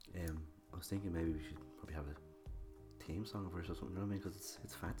was thinking maybe we should probably have a theme song for us or something, you know what I mean? Because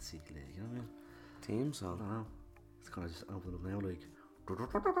it's fantasy league, you know what I mean? Team I song. don't know. It's kind of just open up now, like.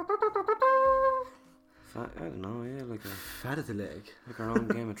 I don't know, yeah, like Fantasy league. like our own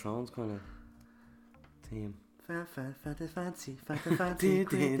Game of Thrones kind of team. Fancy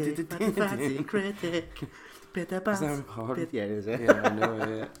critic. Bit Is that recorded? Yeah, it is, yeah. Yeah, I know,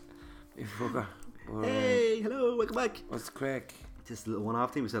 yeah. You forgot. Hey, hello, welcome back. What's the crack? Just a little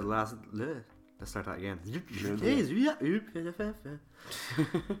one-off thing we said last. Let's start that again. I think we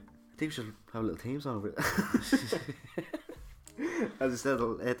should have a little theme song with it. As I said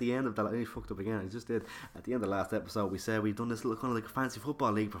at the end of that, I fucked up again. I just did. At the end of the last episode, we said we've done this little kind of like a fancy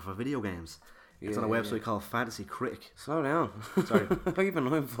football league for video games. It's on a website called Fantasy Critic. Slow down. Sorry. Even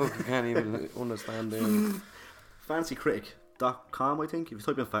I fucking can't even understand it. FantasyCritic.com, I think. If you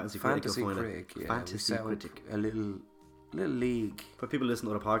type in Fantasy Critic, you'll find Critic, it. yeah. Fantasy Critic. A little league. For people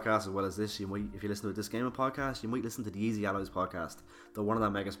listening to other podcasts as well as this, you might, if you listen to this gaming podcast, you might listen to the Easy Alloys podcast. They're one of their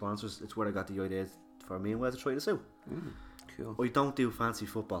mega sponsors. It's where I got the idea for me and Wes to try this out. Cool. I don't do fancy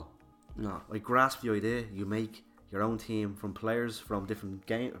football. No. I grasp the idea. You make your own team from players from different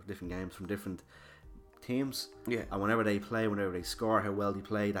games, from different teams. Yeah. And whenever they play, whenever they score, how well they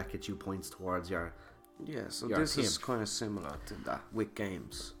play, that gets you points towards your. Yeah, so your this team. is kind of similar to that with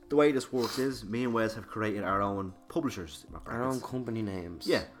games. The way this works is, me and Wes have created our own publishers. Our own company names.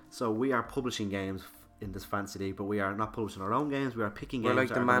 Yeah. So we are publishing games in this fantasy league, but we are not publishing our own games. We are picking We're games. like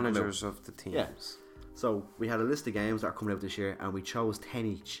that the are gonna come out. managers of the teams. Yeah. So we had a list of games that are coming out this year, and we chose 10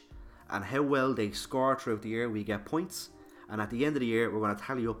 each. And how well they score throughout the year, we get points. And at the end of the year, we're going to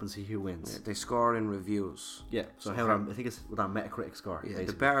tally up and see who wins. Yeah, they score in reviews. Yeah. So I think it's with our Metacritic score. Yeah, basically.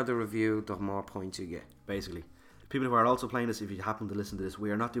 the better the review, the more points you get. Basically. People who are also playing this, if you happen to listen to this,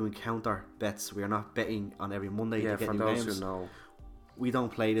 we are not doing counter bets. We are not betting on every Monday Yeah, to get for new those games. who know. We don't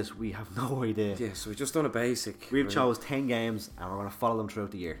play this. We have no idea. Yeah, so we've just done a basic. We've right? chose 10 games, and we're going to follow them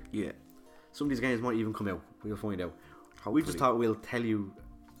throughout the year. Yeah. Some of these games might even come out. We'll find out. Hopefully. We just thought we'll tell you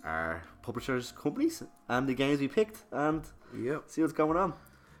our publishers' companies and the games we picked and Yep. see what's going on.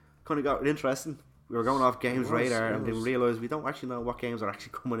 Kind of got interesting. We were going off Games Radar and then realised we don't actually know what games are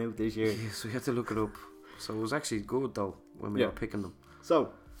actually coming out this year. Yeah, so we had to look it up. So it was actually good though when we were picking them.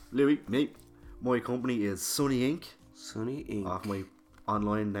 So, Louis, me, my company is Sunny Inc. Sunny Inc. Off my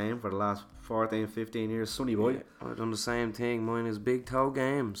online name for the last 14, 15 years, Sunny Boy. Yeah, I've done the same thing. Mine is Big Toe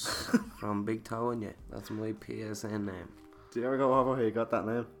Games from Big Toe in You. That's my PSN name. Do you ever go over how you got that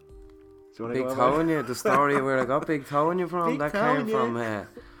name? Do you want to Big go Toe over? in You, the story of where I got Big Toe in You from, Big that Toe came in You. from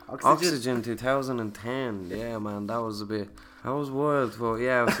Oxygen 2010. Yeah, man, that was wild. But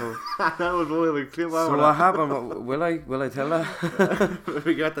yeah, so That was really clear. so what happened? Will I tell that?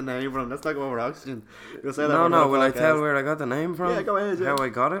 We got the name from. Let's talk about Oxygen. You'll say that No, on no. the Will I podcast. tell where I got the name from? Yeah, go ahead, yeah. How I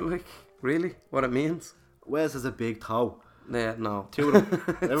got it? Like, really? What it means? Wes has a big toe. Yeah, no. Two of them.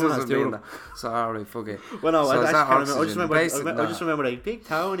 It Everyone has doesn't two mean of them. that. Sorry, fuck it. Well, no, So I is actually that can't remember. Oxygen? I just remember like big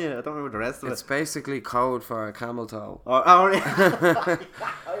toe, yeah. I don't remember the rest of It's it. basically code for a camel toe. Oh, yeah.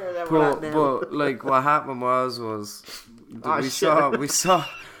 I remember that now. But like what happened was Oh,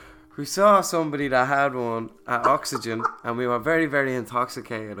 we saw somebody that had one at Oxygen, and we were very, very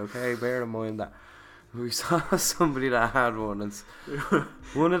intoxicated. Okay, bear in mind that we saw somebody that had one, and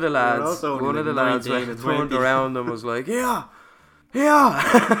one of the lads also only like 19 went, and turned 20. around and was like, yeah. Yeah,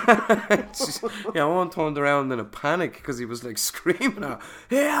 one turned around in a panic because he was like screaming out,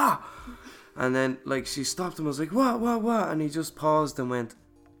 yeah. And then like she stopped him, was like, what, and he just paused and went,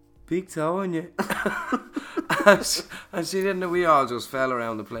 Big Toe on You. and she didn't know. We all just fell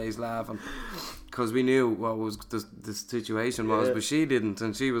around the place laughing because we knew what was the situation was, but she didn't,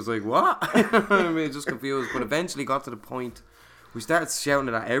 and she was like, what? I mean, just confused. But eventually got to the point we started shouting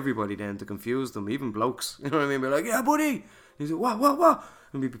it at everybody then to confuse them, even blokes. You know what I mean? We're like, yeah, buddy. He's like, what?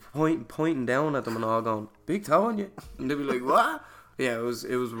 And we'd be pointing down at them and all going, Big Toe on You. And they'd be like, what? Yeah, it was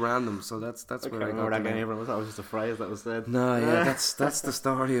random. So that's where I got remember that the name. game from. That was just a phrase that was said. No, yeah, that's the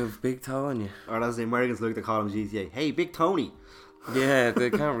story of Big Toe on You. Or as the Americans like to call him GTA. Hey, Big Tony. Yeah, they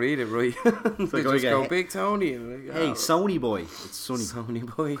can't read it right. They like, just go Big Tony. And like, Hey, Sony Boy. It's Sunny.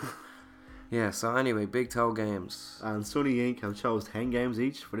 Sony Boy. Yeah, so anyway, Big Toe Games. And Sunny Inc. have chose 10 games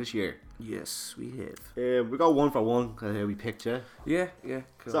each for this year. Yes, we have. We got one for one. We picked you. Yeah,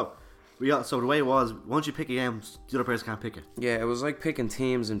 cool. So the way it was, once you pick a game, the other person can't pick it. Yeah, it was like picking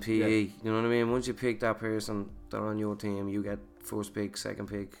teams in PE. You know what I mean? Once you pick that person, they're on your team. You get first pick, second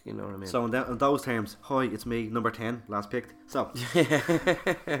pick. You know what I mean? So in those terms, hi, it's me, number 10, last picked. So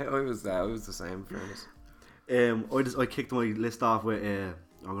I was the same for us. I kicked my list off with.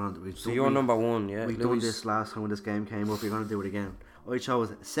 So you're number one, yeah? We've done this last time when this game came up. We're gonna do it again. I chose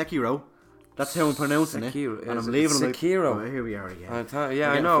Sekiro, That's how I'm pronouncing Sekiro. it. And Is I'm it leaving it. Sekiro. Oh, here we are again. I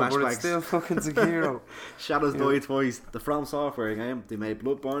getting know, but flashbacks. it's still fucking Sekiro. Shadows Die Twice. The From Software game. They made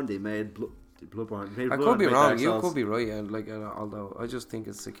Bloodborne. They made Bloodborne. They made I Blood, could be made wrong. Dark You Souls. could be right. And although I just think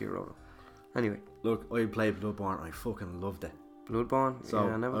it's Sekiro. Anyway, Look, I played Bloodborne. And I fucking loved it. Bloodborne. So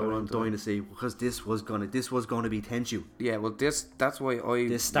yeah, I never got I'm into dying it. to see because this was gonna be Tenchu. Yeah, well, that's why I.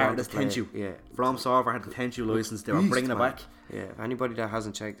 This started wanted as to play it. Tenchu. Yeah. From Software had the Tenchu license. They were Beast, bringing it man. back. Yeah, if anybody that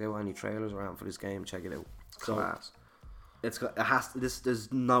hasn't checked out any trailers around for this game, check it out. So, Class. It has this.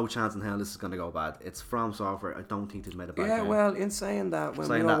 There's no chance in hell this is gonna go bad. It's From Software. I don't think they've made a bad Yeah, game. well, in saying that, when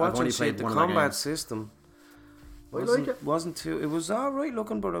Saying we were that, I've watching only shit, played the one of their combat games. system I like wasn't, it. wasn't too. It was alright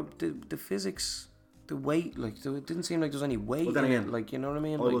looking, but the physics, the weight, like it didn't seem like there was any weight Well, then in again, it. Like, you know what I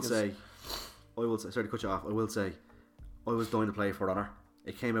mean? I Like, will say. Sorry to cut you off. I will say, I was dying to play For Honor.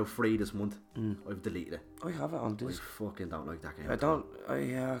 It came out free this month. I've deleted it. I have it on I disc. fucking don't like that game. I don't.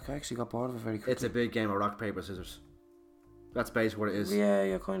 I actually got bored of it very quickly. It's a big game of rock paper scissors. That's basically what it is. Yeah,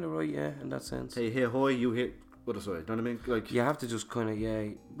 you're kind of right. Yeah, in that sense. Hey, hit high, you hit other side. You know what I mean? Like, You have to just kind of, yeah.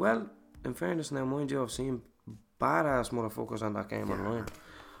 Well, in fairness, now mind you, I've seen badass motherfuckers on that game online.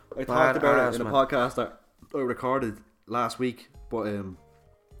 I talked about Badass, it in a man. podcast that I recorded last week. But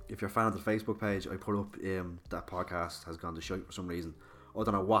if you're a fan of the Facebook page, I put up that podcast has gone to shite for some reason. I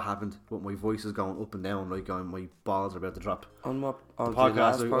don't know what happened, but my voice is going up and down like my balls are about to drop. On what? On Podcast, the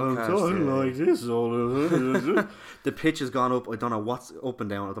last like, podcast. I'm talking yeah. like this. The pitch has gone up. I don't know what's up and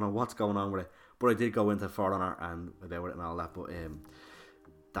down. I don't know what's going on with it. But I did go into For Honor and about it and all that. But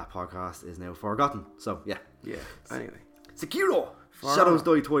that podcast is now forgotten. So yeah. Yeah. Anyway, Sekiro. For Shadows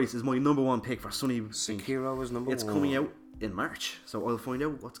Honor. Die Twice is my number one pick for Sunny. Sekiro was number It's one. coming out in March, so I'll find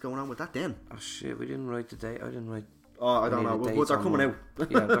out what's going on with that then. Oh shit, we didn't write the date. I didn't write. Oh, I don't any know, of the but dates they're on coming one.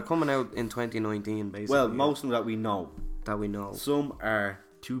 out. Yeah, they're coming out in 2019, basically. Well, yeah, most of them that we know. that we know. Some are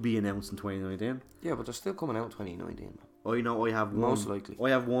to be announced in 2019. Yeah, but they're still coming out in 2019. I know I have one. Most likely. I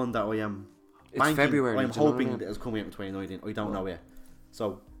have one that I am It's banking. February. I'm do you know what I hoping mean? that it's coming out in 2019. I don't know yet.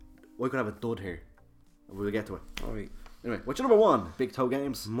 So, I could have a dud here. We'll get to it. All right. Anyway, what's your number one? Big Toe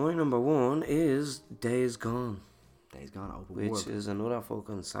Games. My number one is Days Gone, Days Gone, open which world. is another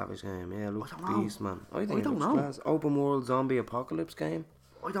fucking savage game. Yeah, it looks I don't know. beast, man. I think I it don't looks know. class. Open world zombie apocalypse game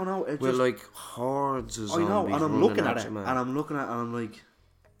I don't know. It's with just, like hordes of I zombies. know, and I'm running looking at you, it, man. and I'm looking at it, and I'm like,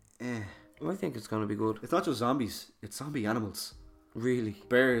 I think it's gonna be good. It's not just zombies. It's zombie animals. Really.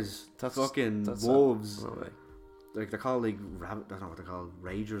 Bears, That's fucking that's wolves. No way. Like they're called like rabbit. I don't know what they're called.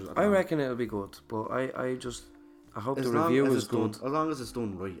 Ragers. don't I know. reckon it'll be good, but I hope As the long review as is it's done, good. as long as it's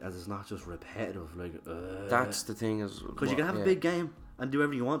done right, as it's not just repetitive. Like That's the thing is because you can have a big game and do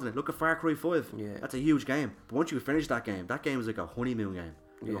everything you want in it. Look at Far Cry 5. Yeah. That's a huge game. But once you finish that game is like a honeymoon game.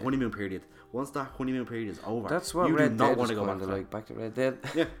 Like Yeah. a honeymoon period. Once that honeymoon period is over, That's what you Red do not Dead want is to go back kind to of that. like. Back to Red Dead.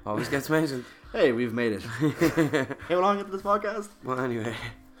 Yeah. Always gets mentioned. Hey, we've made it. How long into this podcast? Well, anyway,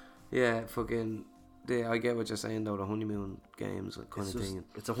 yeah, fucking. I get what you're saying though. The honeymoon games kind It's of just, thing.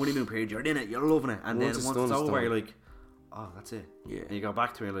 it's a honeymoon period. You're in it. You're loving it. And Once then it's once done, it's it's over, done. you're like, oh, that's it. Yeah. And you go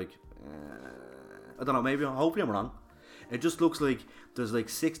back to it like, I don't know, maybe, hopefully I'm wrong. It just looks like there's like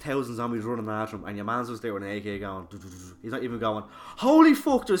 6,000 zombies running after him and your man's just there with an AK going, he's not even going, holy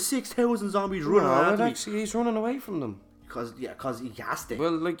fuck, there's 6,000 zombies running No, after but me. actually, he's running away from them. Cause he has to.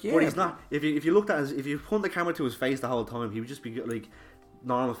 Well, like, yeah. But he's not, if you looked at if you point the camera to his face the whole time, he would just be like,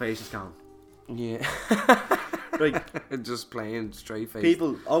 normal face just going. Yeah. Like, Just playing straight face.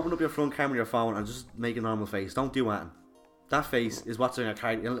 people, open up your front camera on your phone and just make a normal face. Don't do anything. That face is what's in a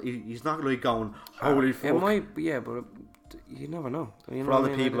card. He's not like going, holy fuck. It might, yeah, but you never know. You For know all what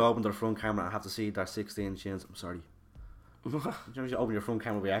the I mean? people who open their front camera and have to see their 16 chins, I'm sorry. Sometimes you open your front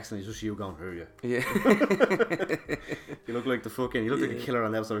camera by accident, it's just you going, who are you? Yeah. You look like the fucking, you look like a killer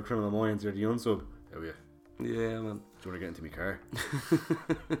on the episode of Criminal Minds. You're the unsub. Who are you? Yeah, man. Do you want to get into my car?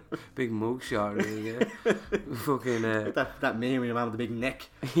 Big mugshot, really, yeah. Fucking, Like that meme with your man with the big neck.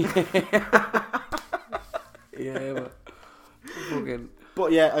 yeah, but fucking.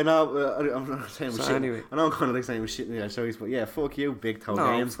 But yeah, I know, I'm not saying So shit. anyway. I know I'm kind of like saying shit in the shows, but yeah, fuck you, Big Toe No,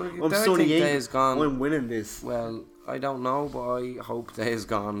 Games. fuck you. I'm Don't Sonny think Inc. Days Gone. I'm winning this. Well, I don't know, but I hope Days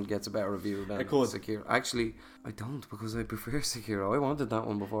Gone gets a better review than It could. Sekiro. Actually, I don't because I prefer Sekiro. I wanted that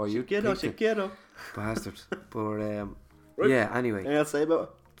one before you Get picked it, Chiquero. bastard. But Right. yeah. Anyway, Anything else to say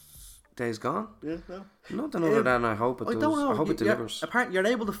about Days Gone. it? Yeah, no. Nothing other than I hope it I does. don't know. I hope it delivers. Apparently, you're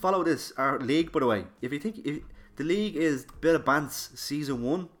able to follow this our league. By the way, if you think the league is Bit of Bants season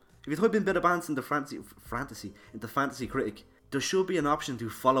 1, if you type in Bit of Bants into fantasy critic, there should be an option to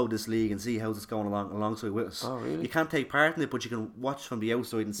follow this league and see how it's going alongside with us. Oh, really? You can't take part in it, but you can watch from the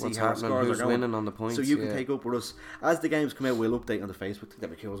outside and see What's how the happening, scores who's are going. winning on the points. So you can take up with us as the games come out. We'll update on the Facebook. I think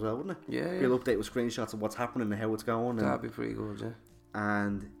that'd be cool as well, wouldn't it? Yeah, We'll update with screenshots of what's happening and how it's going. That'd be pretty good, yeah.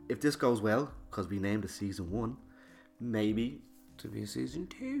 And if this goes well, because we named it season 1, maybe To be a season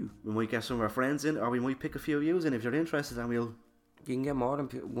 2. we might get some of our friends in, or we might pick a few of you in if you're interested, and we'll. You can get more than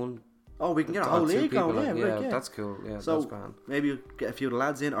one. Oh, we can get a or whole two league people, going. Yeah, right, yeah. That's cool. Yeah, So that's grand. maybe you get a few of the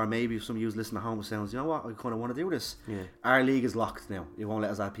lads in, or maybe some of you listen at home and sounds, you know what, I kind of want to do this. Yeah. Our league is locked now. It won't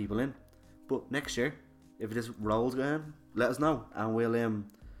let us add people in. But next year, if this rolls going, let us know, and we'll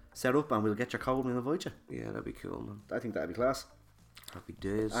set up and we'll get your code and we'll invite you. Yeah, that'd be cool, man. I think that'd be class. Happy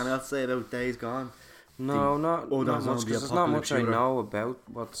days. And I'll say about Days Gone. No, not Oh, not there's much, zombie because there's not much apocalypse I shooter. know about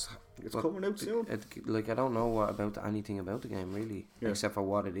what's... It's coming out soon. Like, I don't know about anything about the game, really, Yeah. except for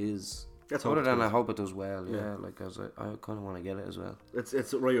what it is. That's Other all than it I is. hope it does well, Yeah. yeah. Like, as I kind of want to get it as well.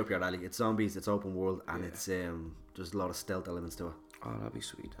 It's right up your alley. It's zombies, it's open world, and Yeah. it's there's a lot of stealth elements to it. Oh, that'd be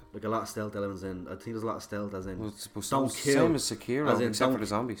sweet. Like a lot of stealth elements in. I think there's a lot of stealth as in Well, it's supposed don't to be kill. same as Sekiro, as in except don't, for the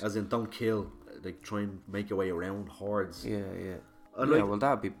zombies. As in don't kill. Like try and make your way around hordes. Yeah, yeah. I Yeah, like- well,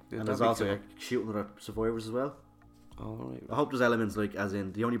 that'd be... And that'd there's be also cool. like, shooting other survivors as well. Oh, right. I hope there's elements like as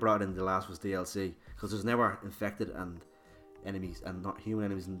in the only brought in the last was DLC because there's never infected and enemies and not human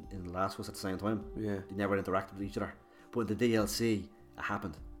enemies in the last was at the same time. Yeah. They never interacted with each other. But in the DLC, it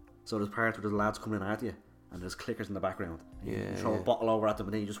happened. So there's parts where the lads coming in at you and there's clickers in the background. And you Yeah, throw a yeah. bottle over at them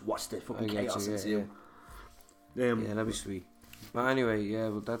and then you just watch the fucking I get chaos you, ensue. Yeah, that'd be sweet. But anyway, yeah,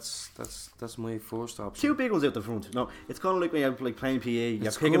 well, that's my first option. Two big ones out the front. No, it's kind of like when you're like playing PE. You're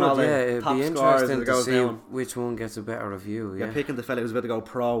It's picking good, all the yeah, it'd top be scores interesting as it to goes see down. which one gets a better review. You're Yeah, picking the fella who's about to go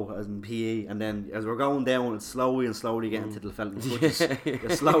pro as in PE, and then as we're going down, it's slowly and slowly getting to the fella in crutches. You're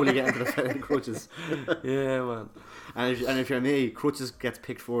slowly getting to the fella in crutches. yeah, man. And if you're me, crutches gets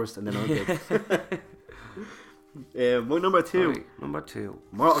picked first, and then I'm picked. My number 2, Right, number 2.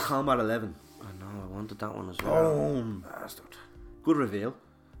 Mortal Kombat 11. I know, I wanted that one as well. Boom, bastard. Good reveal.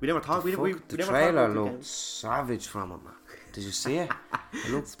 We never talked. We The never trailer talked about the looked game. savage from it, man. Did you see it?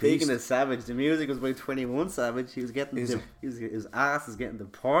 It looked Speaking beast. of Savage, the music was by 21 Savage. He was getting Is it? his ass is getting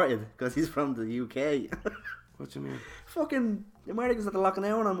deported because he's from the UK. What do you mean? Fucking Americans had to lock him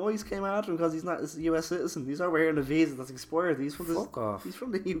down on ICE came after him because he's not a US citizen. He's over here in a visa that's expired. He's from Fuck off. He's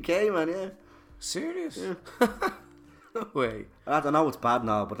from the UK, man. Yeah. Serious? Yeah. No way. I don't know it's bad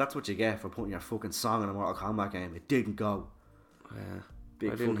now, but that's what you get for putting your fucking song in a Mortal Kombat game. It didn't go. Yeah.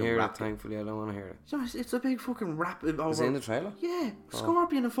 Big I didn't fucking hear rap. it, thankfully. I don't want to hear it. It's a big fucking rap. Is it in the trailer? Yeah,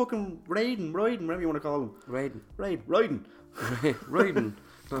 Scorpion and fucking Raiden, whatever you want to call him. Raiden. Raiden. Raiden.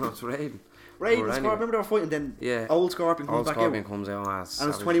 No, it's Raiden. Raiden, Or Scorpion, anyway. remember they were fighting, then Yeah. old Scorpion comes Old back Scorpion out. comes out as And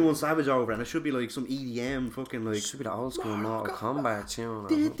it's Savage. 21 Savage over, and it should be like some EDM fucking like. It should be the old school Mortal Kombat tune.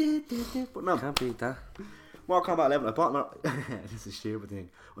 But no, Can't beat that. Mortal Kombat 11, I bought this is a stupid thing.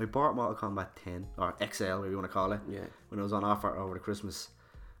 I bought Mortal Kombat 10, or XL, whatever you want to call it, Yeah. when it was on offer over the Christmas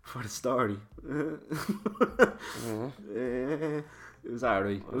for the story. It was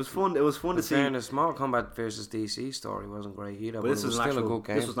alright. It was fun. It was fun to In see. fairness, Mortal Kombat versus DC story wasn't great either, but, But this it was is an still actual. a good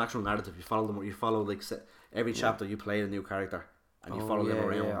game. This was an actual narrative. You follow them. You follow like every chapter. You play a new character, and you Oh, follow them yeah,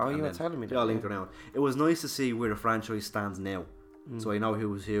 around. yeah. Oh, and you were then telling me they that, all linked yeah. around. It was nice to see where the franchise stands now. So I know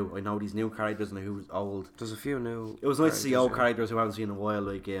who's who. I know these new characters and who's old. There's a few new. It was nice to see old yeah. characters who I haven't seen in a while,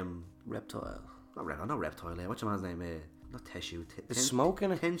 like Reptile. not Reptile. What's your man's name? Not Teshu. Is Smoke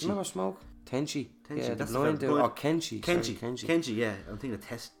in it? Tenchi. Remember Smoke? Tenchi. Tenchi, Yeah, the that's the blind fella. dude. Oh, Kenshi. Kenji. Sorry, Kenshi. Kenji. Yeah, I'm thinking of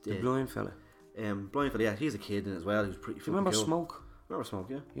Test. The blind fella. Blind fella. Yeah, he's a kid in it as well. He was pretty. Do you remember cool. Smoke? Remember Smoke?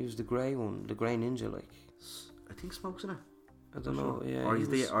 Yeah. He was the grey one, the grey ninja, like. I think Smoke's in it. I don't know. Yeah. Or he's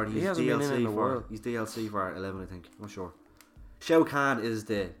he he's hasn't been in DLC a for while. he's DLC for 11, I think. I'm not sure. Shao Kahn is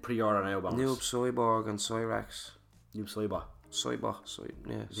the pre-order now bonus. Noob, Cyborg, and Cyrax. Noob Cyber.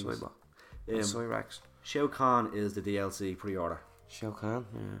 Yeah, think it's- Cyborg. And Cyrax. Shao Kahn is the DLC pre-order. Shao Kahn.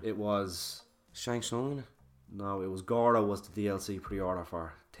 Yeah. It was Shang Tsung in it. no, it was Goro was the DLC pre-order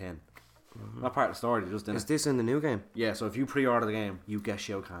for 10. Not part of the story, just in Is it. this in the new game? Yeah, so if you pre-order the game, you get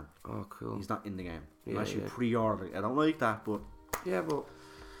Shao Kahn. Oh, cool. He's not in the game Yeah, unless you yeah. pre-order it. I don't like that, but Yeah, but.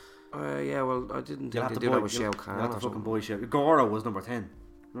 Yeah, well, I didn't you think have they to did buy. that with You Shao Kahn. have or to fucking something. buy Shao. Goro was number 10.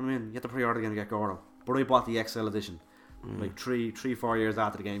 You know what I mean? You have to pre-order the game to get Goro. But I bought the XL edition. Like 4 years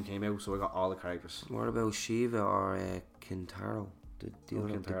after the game came out, so I got all the characters. What about Shiva or Kentaro? The other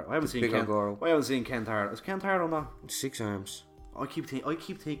Kentaro. the I haven't seen bigger Goro. I haven't seen Kentaro. Is Kentaro not? 6 arms. I keep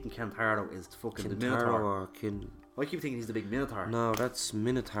thinking Kentaro is fucking the Kentaro Minotaur. or I keep thinking he's the big Minotaur. No, that's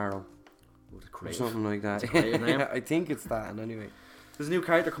Minotauro. Oh, the Or creative. something like that. That's a creative name. I think it's that, and anyway. There's a new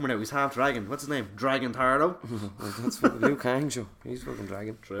character coming out. He's half dragon. What's his name? Dragon Tardo. Well, that's fucking Liu Kang show. He's fucking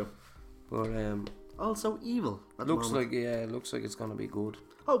dragon. True. But Also evil. At the looks moment. like it's gonna be good.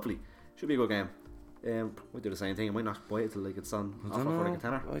 Hopefully, should be a good game. We do the same thing. I might not buy it till like it's on I offer don't for know. like a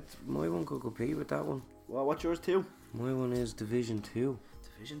tenner. My one could compete with that one. Well, what's yours too? My one is Division 2.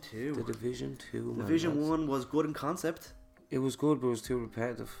 Division 2. The Division 2. man, Division lads. 1 was good in concept, It was good, but it was too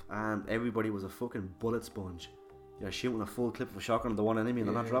repetitive. and everybody was a fucking bullet sponge. You're shooting a full clip of a shotgun at the one enemy and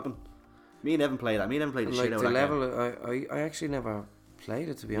they're not Yeah. dropping. Me and Evan played that. Me and Evan played the Like shit out the of that level, I actually never played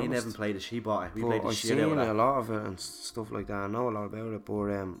it, to be game. Me and honest. Evan played it. She bought it. We But played the I've shit seen out of a that. lot of it and stuff like that. I know a lot about it, but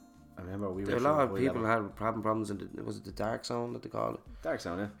I remember we there were are a lot of high people level. had problems in was it the dark zone that they call it? Dark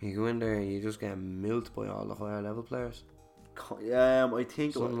Zone, yeah. You go in there and you just get milked by all the higher level players, I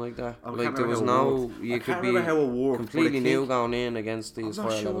think something like that. I Like can't there remember was how it no, worked. you I could can't be remember how it worked, but I completely new think- going in against I'm these not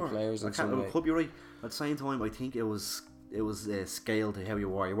higher sure. level players I and can't some remember. way. Could be right. At the same time, I think it was scaled to how you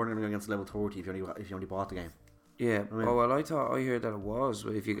were. You weren't going to go against level 30 if you only bought the game. Yeah. I mean- Oh well, I heard that it was,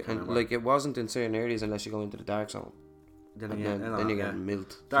 but if you and, remember. like it wasn't in certain areas unless you go into the dark zone, Then and again, then you get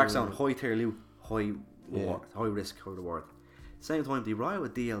milked. Dark So, Zone, high tier loot, high Yeah. reward, high risk, high reward. Same time, they riot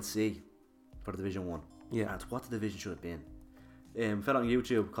with DLC for the Division 1. Yeah. That's what the Division should have been. Fella on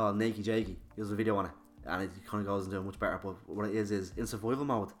YouTube called Nakey Jakey. He has a video on it, and it kind of goes into it much better. But what it is in survival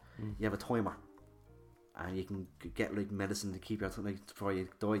mode, you have a timer, and you can get like medicine to keep you like before you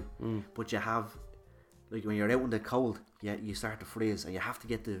die. But you have like when you're out in the cold, you start to freeze, and you have to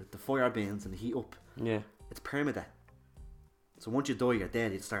get the fire bins and the heat up. Yeah. It's permadeath. So once you die, you're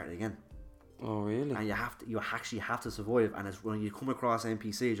dead. You start it again. Oh really? And you actually have to survive. And it's when you come across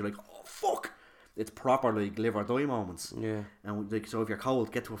NPCs, you're like, oh fuck! It's proper like live or die moments. Yeah. And like, so if you're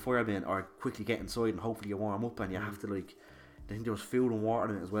cold, get to a fire bin or quickly get inside, and hopefully you warm up. And you have to like, I think there was food and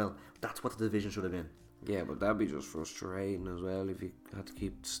water in it as well. That's what the Division should have been. Yeah, but that'd be just frustrating as well if you had to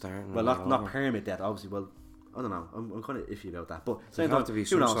keep starting. Well, all not over. permit that obviously. Well, I don't know. I'm kind of iffy about that. But There'd have to be who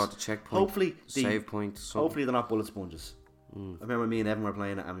some knows? sort of checkpoint, Hopefully, save point. Something. hopefully they're not bullet sponges. I remember me and Evan were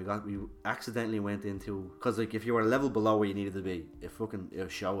playing it, and we accidentally went into, because like if you were a level below where you needed to be, it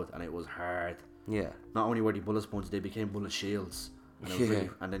showed, and it was hard. Yeah. Not only were they bullet sponges, they became bullet shields. And, it was Yeah. really,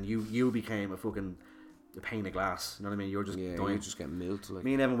 and then you became a pane of glass. You know what I mean? You were just Yeah, dying. you just get milked. Like,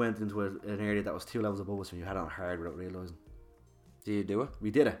 Me and Evan went into an area that was 2 levels above us when you had it on hard without realising. do you do it?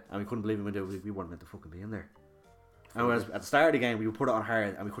 We did it, and we couldn't believe we weren't meant to fucking be in there. And whereas at the start of the game, we put it on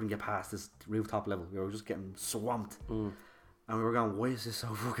hard, and we couldn't get past this rooftop level. We were just getting swamped. And we were going, why is this so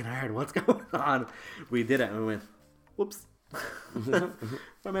fucking hard? What's going on? We did it, and we went, whoops.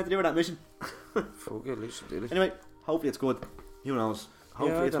 We're meant to do with that mission. Fuck it, at least you did it. Anyway, hopefully it's good. Who knows?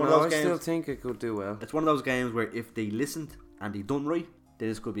 Hopefully Yeah, I it's don't one know. of I those still games. think it could do well. It's one of those games where if they listened and they done right, then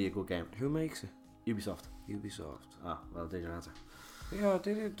this could be a good game. Who makes it? Ubisoft. Ubisoft. Ah, well, there's your answer. Yeah,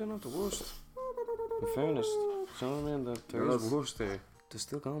 they're not the worst. In fairness, do you know what I mean? There There is is. worse there. They're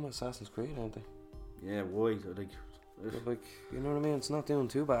still going with Assassin's Creed, aren't they? Yeah, why? Like, But like, you know what I mean? It's not doing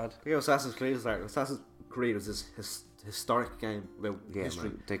too bad. yeah, Assassin's Creed started. Assassin's Creed was this historic game about Yeah, history.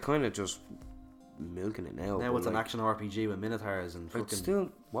 man, they kind of just milking it now. Now but it's an like, action RPG with minotaurs and But fucking. still,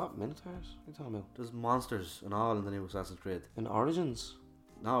 what Minotaurs? What are you talking about? There's monsters and all in the new Assassin's Creed. In Origins,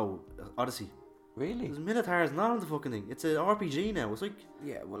 No, Odyssey. really? There's minotaurs and all in the fucking thing. It's an RPG now. It's like,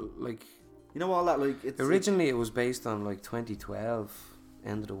 Yeah, well, like you know all that, like, it's originally it was based on like 2012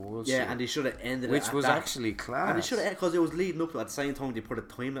 End of the World. yeah, series, and they should have ended it which at was that. actually class. And they should have, because it was leading up to it. At the same time, they put a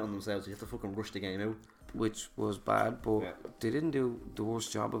time limit on themselves. You have to fucking rush the game out. which was bad, but Yeah. they didn't do the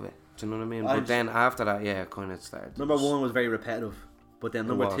worst job of it. Do you know what I mean? I But just- then after that, yeah, it kind of started. Number 1 was very repetitive, but then It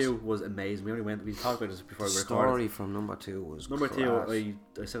number was. 2 was amazing. We talked about this before The we recorded. story from number 2 was Number class. 2,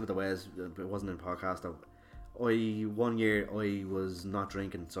 I said it to Wes, but it wasn't in the podcast though. 1 year I was not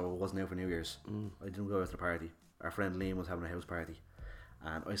drinking, so I wasn't out for New Year's. I didn't go out to the party. Our friend Liam was having a house party,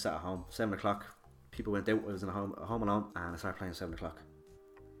 and I sat at home. 7 o'clock, people went out. I was in home alone, and I started playing 7 o'clock.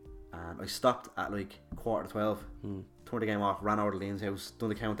 And I stopped at like 11:45. Turned the game off, ran over to Liam's house, done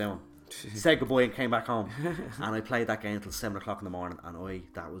the countdown, said goodbye, and came back home. And I played that game till 7 o'clock in the morning, and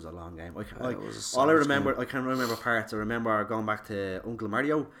that was a long game. was a all I savage remember, I can't remember parts. I remember going back to Uncle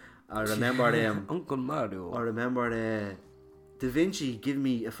Mario. I remember Uncle Mario. I remember Da Vinci giving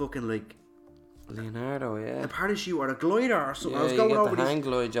me a fucking like Leonardo, yeah. a parachute or a glider or something. Yeah, I was you going get over the these. hang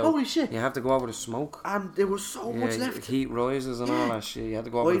glide, Joe. Holy shit! You have to go over the smoke. And there was so much Yeah, left. heat rises and all that shit. You had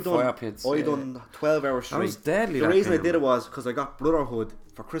to go over the fire pits. I yeah. done 12 hours straight. That was deadly. The that reason I game, did it man. was because I got Brotherhood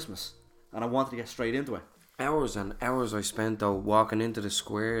for Christmas, and I wanted to get straight into it. Hours and hours I spent though walking into the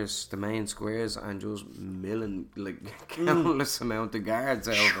squares, the main squares, and just milling like countless amount of guards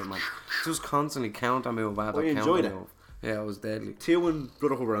out of it, man. Just constantly count on me about I enjoyed it. Yeah, it was deadly. 2 and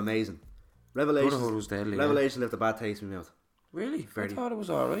Brotherhood were amazing. Revelations Brotherhood was deadly. Revelation left a bad taste in my mouth. Really? Very- I thought it was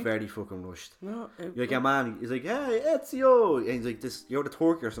alright. Very fucking rushed. No, You're like, yeah, man. He's like, hey, Ezio. And he's like, this. You're the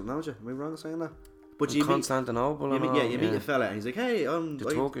Turkey or something, aren't you? Am I wrong in saying that? But you meet, Constantinople you and meet, all. yeah, you meet a fella, and he's like, hey,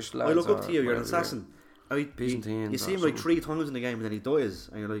 The Turkish lads I look up or to you. You're an whatever, yeah. assassin. Byzantines You see or him like something. 3 times in the game, and then he dies,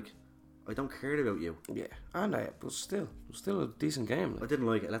 and you're like, I don't care about you. Yeah, and but still, it was still a decent game. I Like. didn't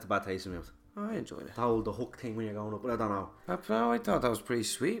like it. It left a bad taste in my mouth. I enjoyed it. The hook thing when you're going up, but I don't know. No, I thought that was pretty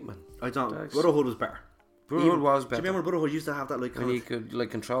sweet, man. I don't. Thanks. Brotherhood was better. Brotherhood Even- was Do better. you remember Brotherhood used to have that like When kind you of... could like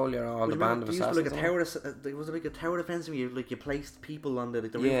control all the band of There used to assassins. be like a tower. Was it like a tower defense? And you placed people on the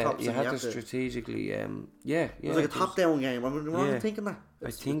yeah, rooftops. you and had have to strategically. Yeah. It was like a top-down game. I'm wrong Yeah. in thinking that.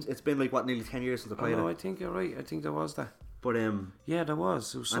 think- it's been like what, nearly 10 years since I played No, it. I think you're right. I think there was that. But Yeah, there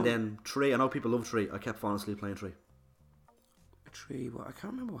was. It was and then 3. I know people love 3. I kept falling asleep playing 3. 3. What? I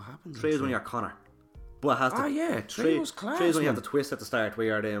can't remember what happened. 3 is when you're Connor. But it has to. Ah, yeah, 3 was class. 3 is when you man. have the twist at the start where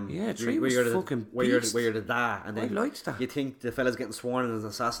you're the Yeah, 3 where was you're the, fucking where you're, beast. where you're the dad, and I then liked that. you think the fella's getting sworn in as an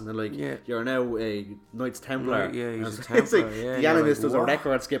assassin, and like Yeah. you're now a Knights Templar. Right, yeah, he's And a it's Templar, like yeah, the you're animist like, does a what?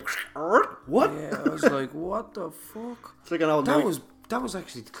 record skip. What? Yeah, I was like, what the fuck? It's like an old. That was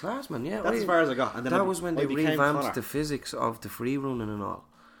actually class, man. Yeah, That's as far as I got. And then that was when I they became revamped Connor. the physics of the free running and all.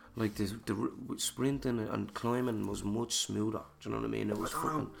 Like the sprinting and climbing was much smoother. Do you know what I mean? It was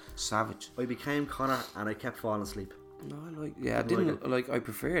fucking savage. I became Connor, and I kept falling asleep. No, I didn't like. I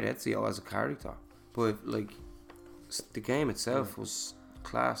preferred Ezio as a character, but like the game itself was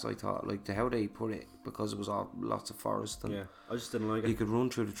class. I thought like how they put it, because it was all lots of forest and Yeah, I just didn't like you it. could run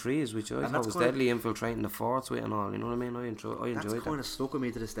through the trees, which I And thought that's was kinda- deadly, infiltrating the forts with and all. You know what I mean? I enjoyed That's that. kind of stuck with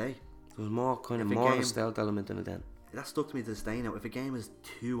me to this day. There was more kind of If a more of a game- stealth element in it then. That stuck to me to this day now. If a game is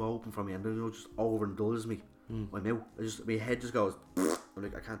too open for me and just overindulges me, I'm out. My head just goes. I'm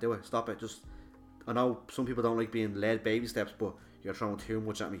like, I can't do it. Stop it. Just. I know some people don't like being led baby steps, but you're throwing too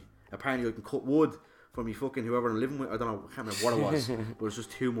much at me. Apparently, I can cut wood for me fucking whoever I'm living with. I don't know. I can't remember what it was, but it's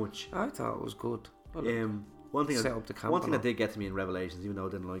just too much. I thought it was good. Well, One thing. Set up the camp One thing and that did get to me in Revelations, even though I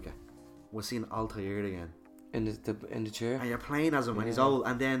didn't like it, was seeing Altair again. in the chair. And you're playing as him when he's old,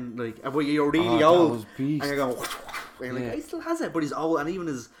 and then like when you're really that old, was and beast. you're going, and you're like, Yeah. he still has it, but he's old, and even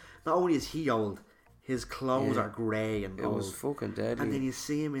not only is he old, his clothes Yeah. are grey and It old. was fucking deadly. And then you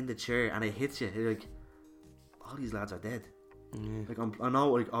see him in the chair, and it hits you. You're like, all these lads are dead. Yeah. Like I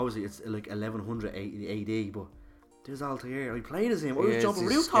know, like obviously it's like 1100 AD, but there's Altair. I played as him. I was Yeah, jumping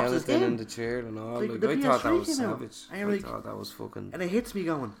it's the rooftops as skeleton in him, the chair and all. Like, Like, the I thought that PS3 was came out, savage. and I you're like- thought that was fucking. and it hits me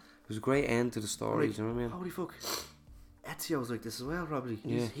going, It was a great end to the story. like, Do you know what I mean? holy fuck. Ezio's like this as well, probably.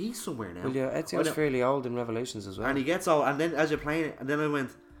 Yeah. He's somewhere now. Well, yeah, I Ezio's don't- fairly old in Revelations as well. And he gets all, and then as you're playing it, and then I went,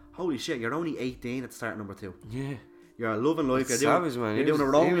 holy shit, you're only 18 at start number 2. yeah. You're loving life. That's You're savage, doing, man. you're He doing a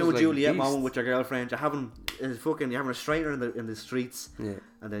was- he Romeo was and like Juliet beast. moment with your girlfriend. You're having you're having a strainer in the streets, Yeah.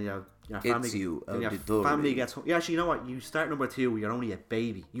 and then your It's family, you then out your the door, family really. gets home. Yeah, actually, you know what? You start number 2. You're only a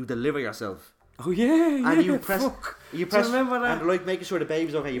baby. You deliver yourself, Oh yeah. and you press. Fuck. You Do press. you remember that? And like making sure the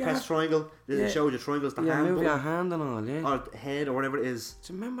baby's okay. You Yeah. press triangle. Then Yeah. it shows you triangles the Yeah, hand move your button, hand and all. Yeah. or head or whatever it is.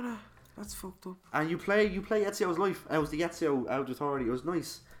 Do you remember that? That's fucked up. And you play Ezio's life. It was the Ezio Out Authority. It was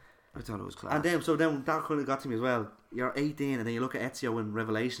nice. I thought it was class. And then that kind of got to me as well. You're 18, and then you look at Ezio in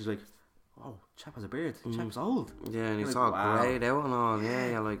Revelations, like, oh, chap has a beard. Chap's old. yeah, and he's like, all wow. greyed out and all.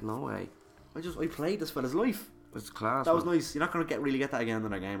 Yeah, you're like, no way. I played this fella's life. It's class. That was man. nice. You're not gonna really get that again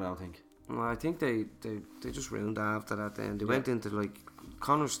in our game, I don't think. Well, I think they just ruined that after that. Then they went into like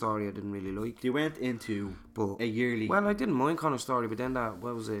Connor's story. I didn't really like, They went into but a yearly. well, I didn't mind Connor's story, but then that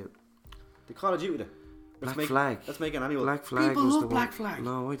what was it? the Call of Duty. Black Flag. Let's make an annual. Black Flag People was love the Black one. Flag.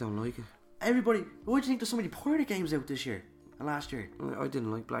 No, I don't like it. Everybody. Why do you think there's so many pirate games out this year and last year? I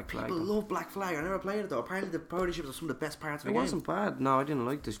didn't like Black Flag. People love Black Flag. I never played it though. Apparently the pirate ships are some of the best parts of It the game. wasn't bad. No, I didn't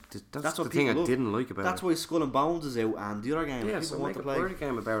like this. That's the what thing I people love. didn't like about That's it. why Skull and Bones is out, and the other game Yeah, people so want make to a play. pirate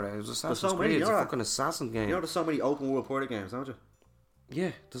game about it. It was Assassin's so many, Creed. It's you a know fucking assassin game. You know there's so many open world pirate games, don't you?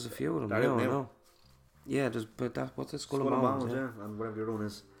 Yeah, there's a few of them. They're Yeah, out I now. know. Yeah, what's it? Skull Skull and and Bones. Bones, Yeah. yeah, and whatever the other one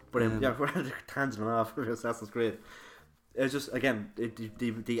is. But Yeah. we're tangenting off for Assassin's Creed. It's just again,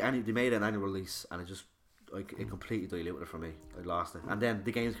 they made an annual release, and it just like it completely diluted it for me. I lost it, and then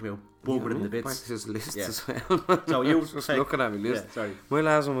the games came out buggered in the Back bits. to his list Yeah. as well. So you just take- looking at me list. Yeah, sorry, My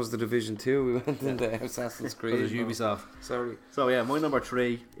last one was the Division 2. We went into Assassin's Creed. because it's Ubisoft. Sorry. So yeah, my number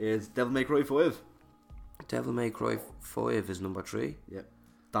 3 is Devil May Cry 5. Devil May Cry 5 is number 3. Yeah,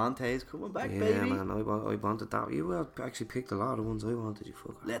 Dante's coming back, Yeah, baby. man, I wanted that. You actually picked a lot of ones I wanted, you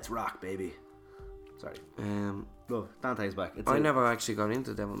fucker. Let's rock, baby. Sorry, no, Dante's back. It's I a never actually got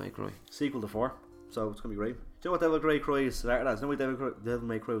into Devil May Cry. sequel to 4, so it's gonna be great. Do you know what Devil May Cry started as? Do you know what Devil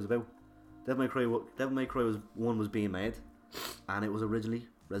May Cry was about? Devil May Cry was 1 was being made, and it was originally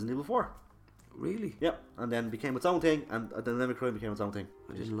Resident Evil 4. Really? Yep, and then became its own thing, and then Devil May Cry became its own thing.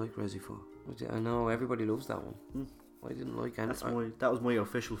 I didn't like Resi 4. I know everybody loves that one. I didn't like any. That was my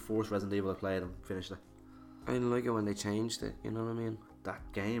official first Resident Evil I played and finished it. I didn't like it when they changed it. You know what I mean? That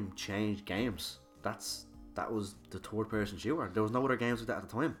game changed games. That was the third-person shooter. There was no other games like that at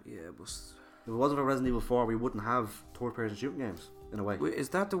the time. Yeah, but If it wasn't for Resident Evil 4, we wouldn't have third-person shooting games, in a way. wait, is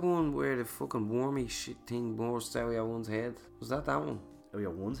that the one where the fucking wormy shit thing burst out of one's head? Was that one? Oh yeah,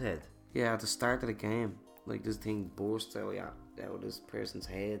 one's head. Yeah, at the start of the game, like this thing burst out of this person's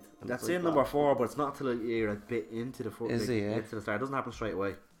head. And That's it's like, in number 4, but it's not till you're a bit into the Is it, yeah? into the start. It doesn't happen straight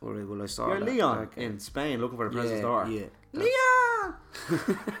away. Alright, well I saw You're that. Leon Okay. in Spain looking for the president's daughter. Yeah. Leon!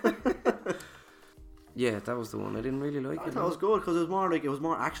 Yeah, that was the one. I didn't really like I it. thought it was good because it was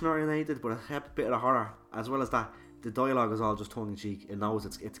more action oriented, but it had a bit of the horror as well as that. The dialogue is all just tongue in cheek. It knows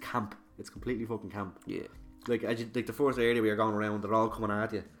it's camp. It's completely fucking camp. Yeah. Like the first area where you're going around, they're all coming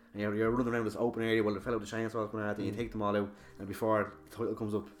at you, and you're running around this open area while the fellow with the chainsaw coming at you. You take them all out, and before the title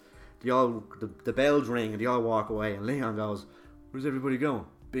comes up, the bells ring and they all walk away, and Leon goes, "Where's everybody going?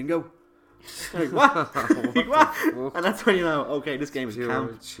 Bingo." Like, what? Like, what? And that's when you know, okay, this game is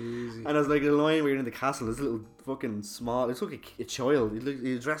camp. Cheesy. And there's like a line where you're in the castle. This little fucking small. It's like a child.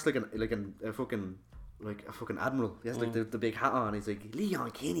 He's dressed like a fucking admiral. He has like the big hat on. He's like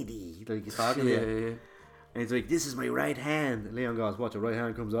Leon Kennedy. Like he's talking to you. Yeah. And he's like, "This is my right hand." And Leon goes, "What? Your right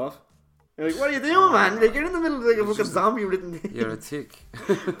hand comes off?" You're like, "What are you doing, man? Like you're in the middle of like a fucking zombie written thing." You're a tick.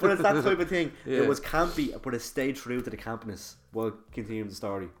 But it's that type of thing. Yeah. It was campy, but it stayed true to the campiness while continuing the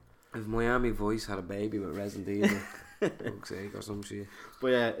story. If Miami Vice had a baby with Resident Evil, fuck's sake, or some shit. But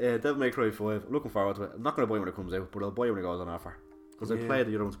yeah, Devil May Cry 5. I'm looking forward to it. I'm not going to buy it when it comes out, but I'll buy it when it goes on offer. Because I played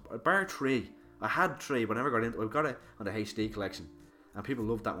the other ones. Bar 3. I had 3, but I never got into it. I've got it on the HD collection. And people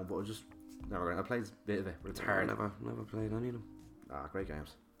loved that one, but I just never got into it. I played a bit of it, but it's hard. Never played any of them. Great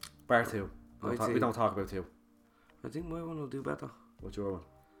games. Bar 2. We don't talk about 2. I think my one will do better. What's your one?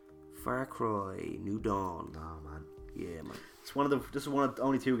 Far Cry New Dawn. Oh, man. Yeah, man. This is one of the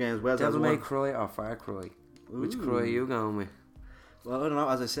only 2 games. Well, Devil May Cry or Far Cry? Which Cry are you going with? Well, I don't know.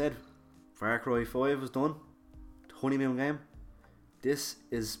 As I said, Far Cry 5 was done. Honeymoon game. This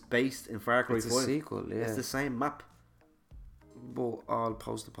is based in Far Cry 5. It's a sequel, yeah. It's the same map. But all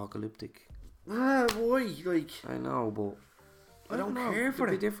post-apocalyptic. Why? Like, I know, but I don't know. care for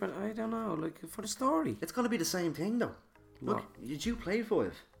It'd it. be different. I don't know. Like for the story. It's gonna be the same thing though. Look, No. did you play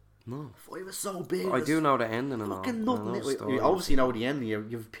 5? No. 5 is so big. I do know the ending and all. Fucking I know nothing. the story. You obviously know the ending.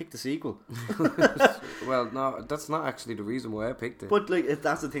 You've picked the sequel. Well, no, that's not actually the reason why I picked it. But like,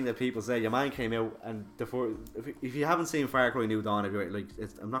 that's the thing that people say. Your mind came out, and if you haven't seen Far Cry New Dawn,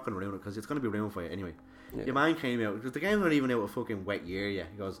 I'm not going to ruin it because it's going to be ruined for you anyway. Yeah. Your mind came out because the game's not even out a fucking wet year yet.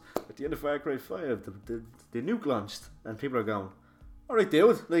 He goes, at the end of Far Cry 5, the nuke launched, and people are going, "Alright,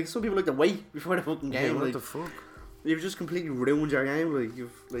 dude." Like some people like to wait before the fucking Yeah, game. what Like the fuck? you've just completely ruined your game. Like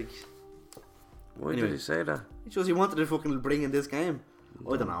you've like. Why Anyway. did you say that? It's just you wanted to fucking bring in this game.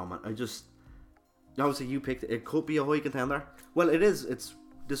 I don't know, man. Obviously you picked it. It could be a high contender. Well, it is. This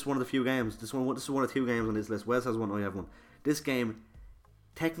is one of the few games. This is one of 2 games on this list. Wes has one. I have one. This game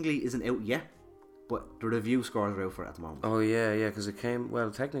technically isn't out yet, but the review scores are out for it at the moment. Oh yeah, because it came.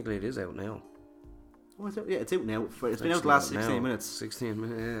 Well, technically it is out now. Oh, it's out? Yeah, it's out now. It's been out the actually last out 16 now. minutes. 16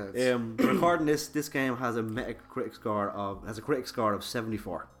 minutes. Yeah. Recording this game has a Metacritic score of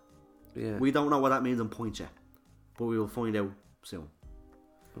 74. Yeah. We don't know what that means on points yet, but we will find out soon.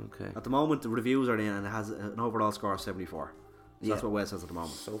 Okay. At the moment, the reviews are in, and it has an overall score of 74. So that's Yeah. what Wes says at the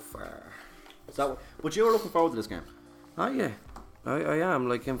moment. So far. So, but you're looking forward to this game. Oh yeah, I am.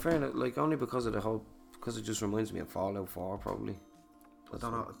 Like in fairness, like only because of because it just reminds me of Fallout 4 probably. I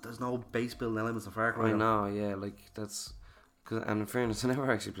don't know. There's no base building elements of Far Cry. I know, yeah. Like that's. And in fairness, I never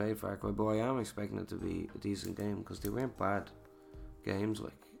actually played Far Cry, but I am expecting it to be a decent game because they weren't bad games.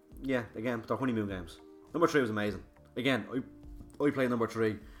 Like. Yeah, again, the honeymoon games. Number 3 was amazing. Again, I played number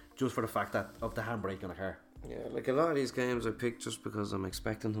 3 just for the fact that of the handbrake on the car. Yeah, like a lot of these games I pick just because I'm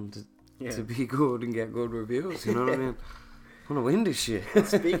expecting them Yeah. to be good and get good reviews. You know what I mean? I want to win this shit.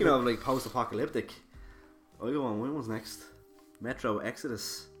 Speaking of like post-apocalyptic, I go on. When was next? Metro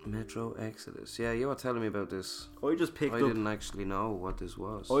Exodus. Metro Exodus. Yeah, you were telling me about this. I didn't actually know what this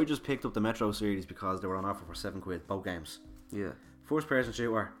was. I just picked up the Metro series because they were on offer for £7, both games. Yeah. First-person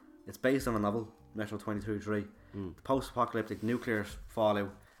shooter. It's based on a novel, Metro 2033. The post-apocalyptic nuclear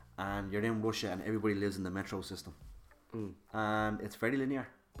fallout, and you're in Russia, and everybody lives in the Metro system. And it's very linear,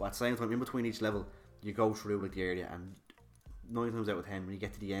 but at the same time, in between each level, you go through like the area, and 9 times out of 10, when you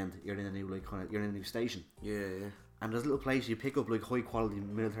get to the end, you're in a new you're in a new station. Yeah. And there's a little place you pick up like high quality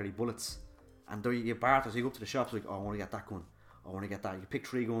military bullets, And there you barter, so you go up to the shops like, oh, I want to get that gun. I want to get that. You pick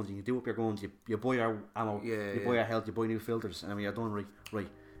 3 guns, you do up your guns, you buy your ammo, you buy your health, you buy new filters, and when you're done, right,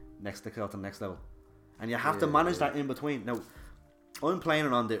 next to the next level. And you have to manage that in between. Now, I'm playing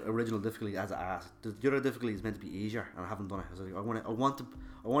it on the original difficulty as an ass. The other difficulty is meant to be easier, and I haven't done it. I was like, I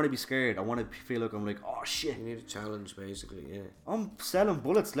want to be scared. I want to feel like I'm like, oh shit. You need a challenge, basically. Yeah. I'm selling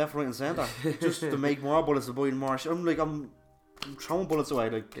bullets left, right, and centre just to make more bullets to buy more shit. I'm throwing bullets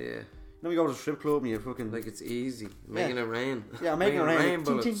away. Like, yeah. Then we go to the strip club and you fucking like it's easy making it rain. Yeah, making it rain.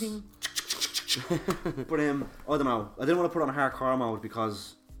 Bullets. Ting, ting, ting. But I don't know. I didn't want to put it on hardcore mode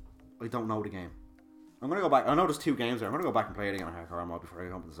because I don't know the game. I'm gonna go back. I know there's 2 games there. I'm gonna go back and play it again on hardcore mode before I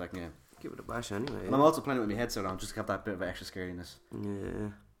jump into the second game. Give it a bash anyway. And I'm also playing it with my headset on just to have that bit of extra scariness.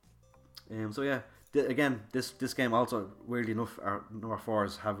 Yeah. So yeah. Again, this game also weirdly enough, our number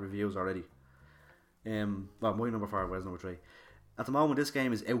 4s have reviews already. Well, my number 4 was number 3. At the moment, this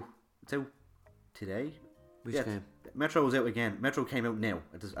game is out. It's out today. Which game? Metro was out again. Metro came out now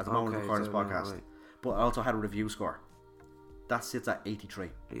at the moment of recording this podcast. Right. But I also had a review score. That sits at 83.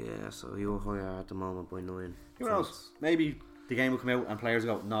 Yeah, so you're higher at the moment by 9. Who knows? Maybe the game will come out and players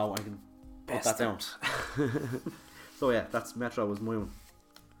go, no, I can put that down. So yeah, that's Metro was my one.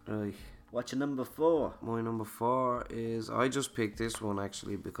 Right. What's your number 4? My number 4 is, I just picked this one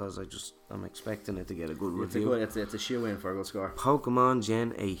actually because I'm expecting it to get a good review. It's a shoe-in for a good score. Pokemon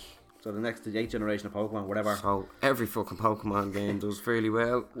Gen 8. So the 8th generation of Pokemon, whatever. So every fucking Pokemon game does fairly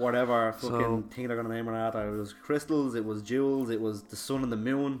well. Whatever fucking thing they're gonna name it at. It was crystals, it was jewels, it was the sun and the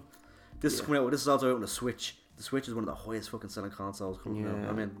moon. This is coming out. This is also out on the Switch. The Switch is one of the highest fucking selling consoles coming out.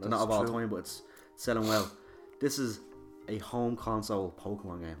 I mean, not of all time, but it's selling well. This is a home console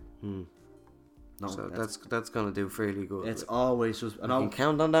Pokemon game. No, so that's gonna do fairly good. It's always just. You can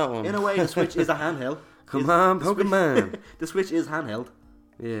count on that one. In a way, the Switch is a handheld. Come on, Pokemon. The Switch is handheld.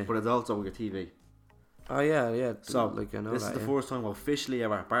 Yeah. But it's also your TV. Oh yeah. So like, I know this is the first time officially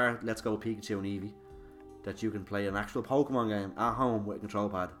ever, bar Let's Go Pikachu and Eevee, that you can play an actual Pokemon game at home with a control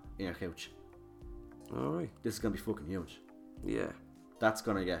pad in your couch. Alright. This is gonna be fucking huge. Yeah. That's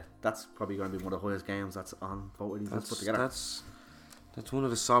probably gonna be one of the highest games that's on voted. That's put together. That's one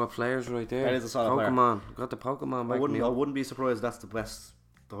of the solid players right there. That is a solid player. Pokemon. Got the Pokemon back. I wouldn't be surprised that's the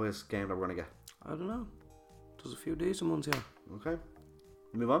highest game that we're gonna get. I don't know. There's a few decent ones here. Okay.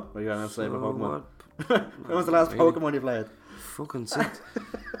 Move on. What are you gonna say about Pokemon? What? When was the last Pokemon you played? Fucking sick.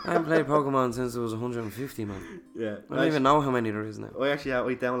 I haven't played Pokemon since there was 150, man. Yeah. I don't even know how many there is now. I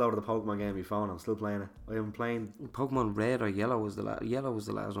downloaded the Pokemon game on my phone. I'm still playing it. I am playing Pokemon Red or Yellow was the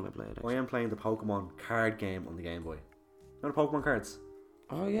last one I played. Actually. I am playing the Pokemon card game on the Game Boy. You know the Pokemon cards?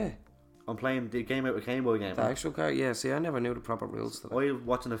 Oh yeah. I'm playing the game out with Game Boy game. The actual card? Yeah, see, I never knew the proper rules to that. I was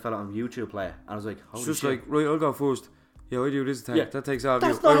watching a fella on YouTube play it, and I was like, holy it's just shit. like, right, I'll go first. Yeah, I do this attack. Yeah. That takes all of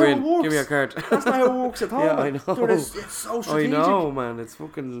That's you. not I how win. it works. Give me a card. That's not how it works at all. Yeah, I know. Dude, it's so strategic. I know, man. It's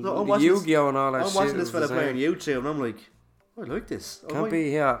fucking No, Yu-Gi-Oh and all that shit. I'm watching this fella play on YouTube, and I'm like, I like this. Can't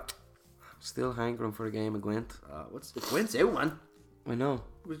be here. Still hankering for a game of Gwent. Gwent's out, man. I know.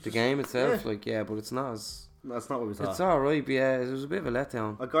 The game itself, but it's not as... That's not what we thought. It's alright, but yeah, it was a bit of a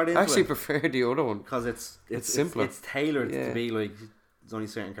letdown. I got into actually it prefer the other one because it's simpler. It's tailored to be like there's only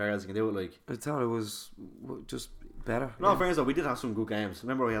certain cards you can do it like. I thought it was just better. No, fairness though, we did have some good games.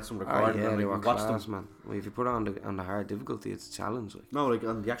 Remember we had some recording and they we were watched class, them. man. Well, if you put it on the hard difficulty, it's a challenge. Like. No, like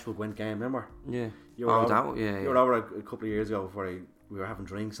on the actual Gwent game. Remember? Yeah. You were over, you were over a couple of years ago before we were having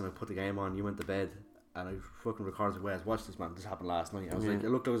drinks and I put the game on. You went to bed. And I fucking recorded Wes, watch this, man. This happened last night. I was like, it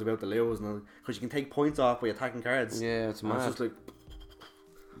looked like I was about to lose, because you can take points off by attacking cards. Yeah, it's mad. I was just like,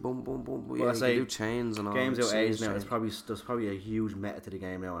 boom, boom, boom. Well, yeah, I say, you do chains and all. Games out age now. There's probably a huge meta to the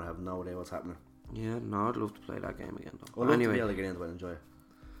game now, and I have no idea what's happening. Yeah, no, I'd love to play that game again though. I'd love to be able to get into it and enjoy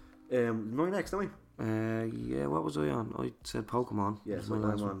it. My next, don't we? Yeah. What was I on? I said Pokemon. Yeah, so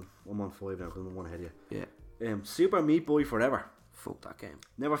I'm on 5 now because I'm one ahead of you. Yeah. Super Meat Boy Forever. Fuck that game.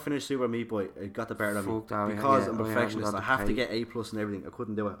 Never finished Super Meat Boy. It got the better of me because I'm a perfectionist. I have to get A+ and everything. I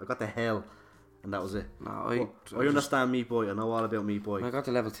couldn't do it. I got the hell, and that was it. No, I understand Meat Boy. I know all about Meat Boy. I got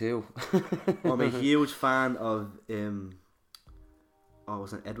to level 2. I'm a huge fan of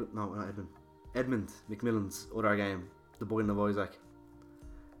was it Edwin? No, not Edwin. Edmund McMillan's other game, The Binding of Isaac.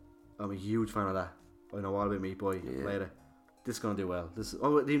 I'm a huge fan of that. I know all about Meat Boy. Played it. This is gonna do well. I'd say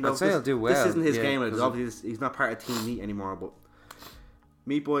I'll do well. This isn't his game. Obviously, he's not part of Team Meat anymore. But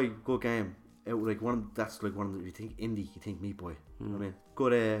Meat Boy, good game. If you think indie, you think Meat Boy. I mean,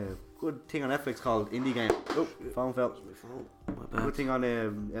 good thing on Netflix called Indie Game. Oh, phone fell. Good thing on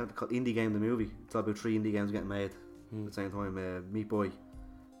called Indie Game the movie. It's all about 3 indie games getting made at the same time. Meat Boy,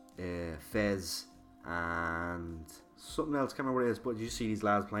 Fez, and something else. Can't remember what it is, but you see these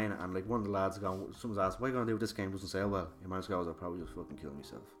lads playing it, and like one of the lads going, someone's asked, "What are you gonna do with this game? Doesn't sell well." Your man goes, "I'll probably just fucking kill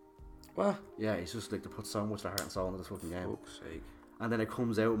myself." What? Yeah, it's just like they put so much of their heart and soul into this fucking game. Fuck's sake. And then it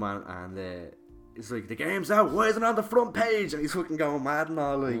comes out, man, and it's like, the game's out, why isn't it on the front page? And he's fucking going mad and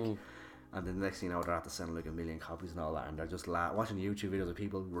all, like. And then the next thing you know, they're after selling like 1 million copies and all that, and they're just watching YouTube videos of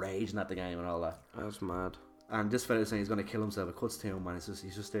people raging at the game and all that. That's mad. And this fella saying he's going to kill himself. It cuts to him, man.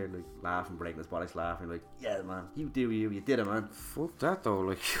 He's just there, like, laughing, breaking his body, laughing, like, yeah, man, you did it, man. Fuck that though,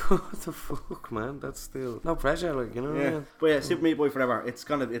 like, what the fuck, man? That's still no pressure, like, you know what I mean? But yeah, Super Meat Boy Forever. It's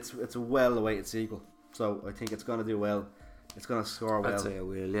a well-awaited sequel, so I think it's gonna do well. It's gonna score well. I'd say it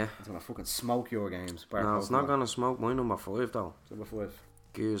will, yeah. It's gonna fucking smoke your games. No, it's not gonna smoke my number 5 though. Number 5.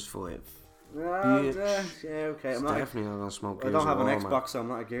 Gears 5. Yeah, okay. It's definitely not gonna smoke Gears. I don't have an War, Xbox, man. so I'm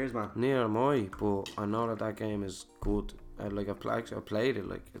not a Gears man. Neither am I, but I know that game is good. I played it.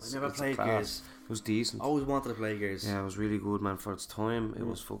 Like, it's, I never it's played class. Gears. It was decent. I always wanted to play Gears. Yeah, it was really good, man. For its time, it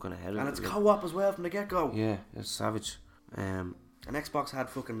was fucking ahead of it. And it's co-op as well from the get-go. Yeah, it's savage. And Xbox had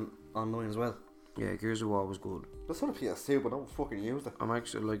fucking online as well. Yeah, Gears of War was good. That's on a PS2, but I don't fucking use it.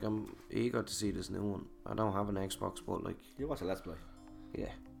 I'm eager to see this new one. I don't have an Xbox, but like, You watch a Let's Play. yeah,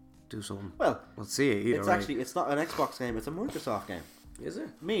 do something. Well, Let's see it either. it's not an Xbox game, it's a Microsoft game. Is it?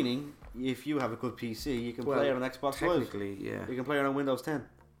 Meaning, if you have a good PC, you can play it on Xbox Live. Technically, yeah. You can play it on Windows 10.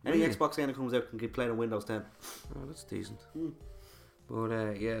 Any Really? Xbox game that comes out can get played on Windows 10. Oh, that's decent. But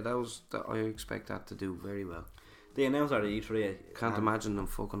yeah, I expect that to do very well. They announced at the E3. Can't imagine them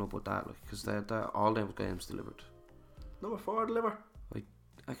fucking up with that, like, because they're all them games delivered. Number 4 deliver?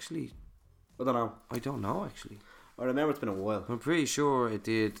 Actually, I don't know. I don't know. Actually, I remember it's been a while. I'm pretty sure it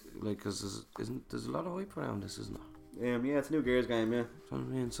did. Like, because there's a lot of hype around this, isn't there? Yeah, it's a new Gears game, yeah. Do you know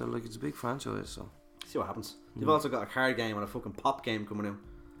what I mean? So like, it's a big franchise. So See what happens. They've also got a card game and a fucking pop game coming out.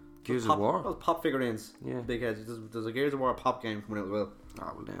 Gears pop, of War. Those pop figurines. Yeah. Big heads. There's a Gears of War pop game coming out as well.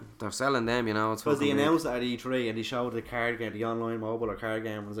 Oh well, then they're selling them. You know, it's Because they fucking big. announced it at E3 and they showed the card game, the online mobile or card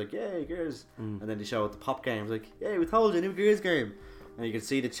game, and it was like, yay, Gears. And then they showed the pop game. It was like, yay, we told you, new Gears game. And you could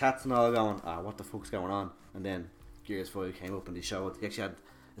see the chats and all going, what the fuck's going on? And then Gears 5 came up and they showed, they actually had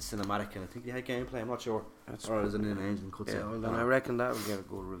a cinematic and I think they had gameplay, I'm not sure. Or it was an in-engine cutscene. Yeah, well, then I reckon that would get a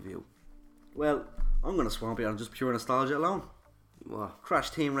good review. Well, I'm going to swamp it on just pure nostalgia alone. What?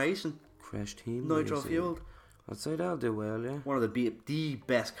 Crash Team Racing. Crash Team Nitro Racing. fueled. I'd say that'll do well, yeah. One of the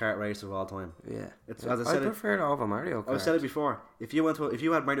best kart racers of all time. Yeah. It's, Yeah, as I I said, prefer it over Mario Kart. I've said it before. If you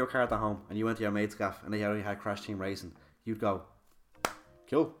had Mario Kart at home and you went to your mate's gaff and they already had Crash Team Racing, you'd go,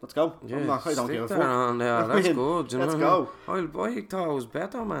 cool, let's go. Yeah, I don't stick give a that fuck. on there. I That's mean, good. You let's know? go. I thought it was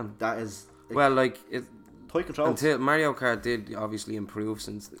better, man. That is Well, like it toy controls. until Mario Kart did obviously improve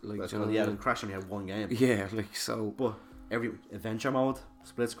since, like, Well, you know what yeah, I mean? Crash only had one game. Yeah, like so. But every adventure mode,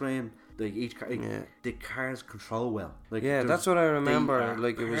 split screen, like each car, Yeah. the cars control well. Like Yeah, that's what I remember. are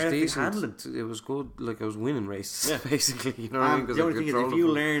Like, it was perfect decent. handling. It was good. Like, I was winning races, Yeah. basically. You know what I mean? And 'Cause the I only thing is, controlled if you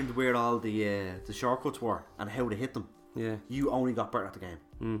them. learned where all the shortcuts were and how to hit them, Yeah. you only got better at the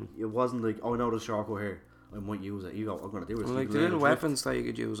game. It wasn't like, oh, I know the shortcut here, I might use it. You go, I'm going to do this. Well, You like, the learn little the drift. weapons that you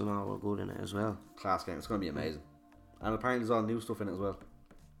could use and all were good in it as well. Class game. It's going to be amazing. And apparently there's all new stuff in it as well.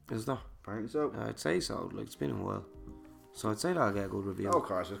 Is there? Apparently so. I'd say so. Like, it's been a while. So I'd say that'll get a good review. Oh, of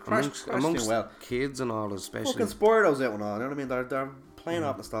course. It's Crash amongst well. kids and all, especially. Fucking Spyro's out and all, you know what I mean? They're playing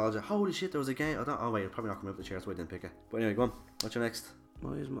off nostalgia. Holy shit, there was a game. Oh wait, it's probably not coming up the chair, so I didn't pick it. But anyway, go on. What's your next?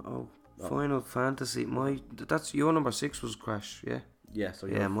 Why is my Final Fantasy? That's your number 6 was Crash, yeah. Yeah, so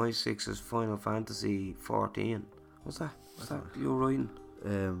Yeah, my 6 is Final Fantasy 14. What's that? What's that you're writing?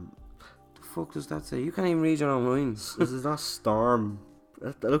 The fuck does that say? You can't even read your own lines. This is not Storm.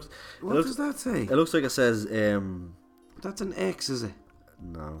 That looks. What does that say? It looks like it says That's an X, is it?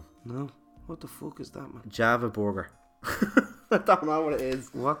 no, No. What the fuck is that, man? Java Burger. I don't know what it is.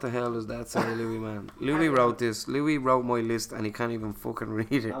 What the hell does that say, Louis, man? Louis wrote this. Louis wrote my list and he can't even fucking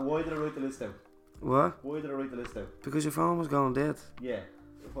read it. And why did I write the list out? What? Why did I write the list out? Because your phone was going dead. Yeah.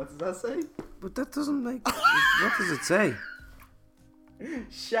 What does that say? But that doesn't like... What does it say?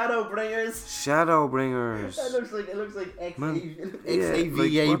 Shadowbringers. Shadowbringers. It looks like Man,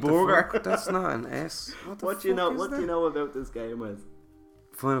 XAVA what the Burger. fuck? That's not an S. What do you know about this game, is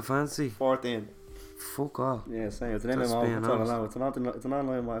Final Fantasy. 14. Fuck all. Yeah, same. It's an Just MMO. being That's all I honest. know. It's an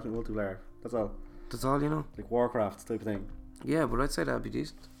online multiplayer. That's all. That's all you know? Like Warcraft type of thing. Yeah, but I'd say that'd be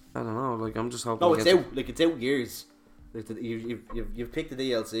decent. I don't know. Like, I'm just hoping. No, it it's gets out. Like, it's out years. Like, you've picked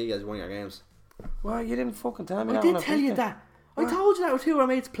the DLC as one of your games. Well, you didn't fucking tell me I that. did when tell picked you it. that. What? I told you that two of our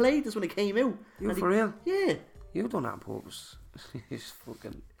mates played this when it came out. You And for real? Yeah. You done that on purpose. You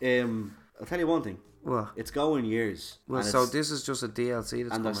fucking. I'll tell you one thing. Well, It's going years. well, and so it's- this is just a DLC that's and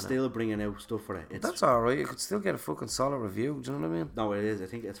coming they're out. still bringing out stuff for it. It's, That's alright. You could still get a fucking solid review. Do you know what I mean? no, it is. I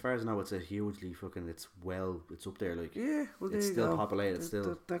think as far as I know, it's a hugely fucking. It's up there. Like Yeah, well, there it's you still go. populated. It's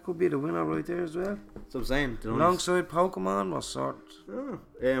still. That could be the winner right there as well. So I'm saying. Alongside Pokemon, what sort?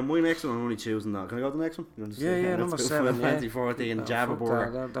 My next one, I'm only choosing that. Can I go to the next one? You want to Yeah, number 7. Yeah. Fantasy 14 No, Java fuck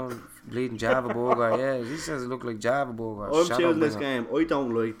Burger. that, don't bleeding Java Burger. Yeah, he says it looked like Java Burger. I'm Shadowbringer. choosing this game. I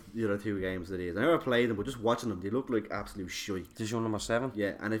don't like the other two games that is. I never played them, but just watching them, they look like absolute shite. This is your number 7.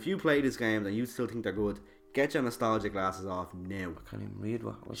 Yeah, and if you play this game and you still think they're good, get your nostalgia glasses off now. I can't even read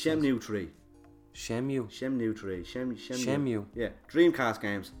what. Shenmue 3. Shenmue. Shenmue 3. Shenmue. Shenmue. Yeah, Dreamcast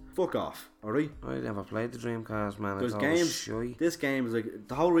games. Fuck off, alright? I never played the Dreamcast, man. There's It's always games. shy. This game is like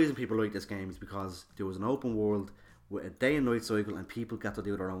the whole reason people like this game is because there was an open world with a day and night cycle, and people got to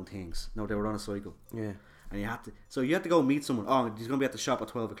do their own things. No, they were on a cycle, Yeah. and you had to go meet someone. Oh, he's gonna be at the shop at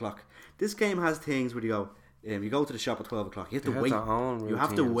 12 o'clock. This game has things where you go to the shop at 12 o'clock. You have They to had wait. their own You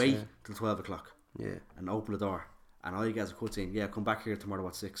have to routines, wait yeah. till 12 o'clock Yeah. and open the door, and all you guys are cutscene. Yeah, come back here tomorrow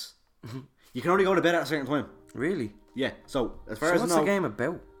at 6. You can only go to bed at a certain time. Really? Yeah. So as far So as what's I know, the game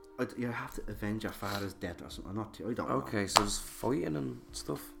about? you have to avenge your father's death or something. I don't know. Okay, so there's fighting and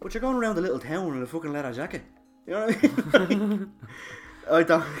stuff. But you're going around the little town in a fucking leather jacket. You know what I mean? I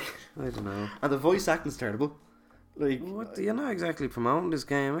don't. I don't know. And the voice acting's terrible. Like What? You're not exactly promoting this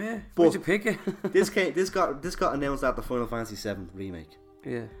game, eh? But- Why'd you pick it? this got announced at the Final Fantasy VII remake,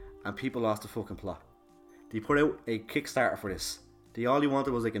 Yeah. and people lost the fucking plot. They put out a Kickstarter for this. All he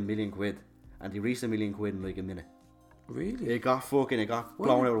wanted was like £1 million, and they reached £1 million in like a minute. Really? It got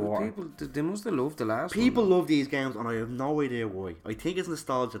blown out of the water. People, they must have loved the last People one. love these games, and I have no idea why. I think it's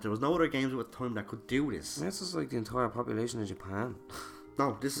nostalgia. There was no other games at the time that could do this. That's just like the entire population of Japan.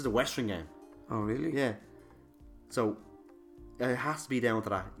 No, this is a Western game. Oh, really? Yeah. So it has to be down to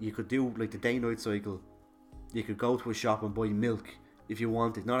that. You could do like the day-night cycle. You could go to a shop and buy milk if you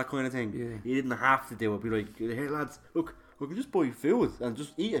wanted. Not that kind of thing. Yeah. You didn't have to do it. Be like, hey lads, look, we can just buy food and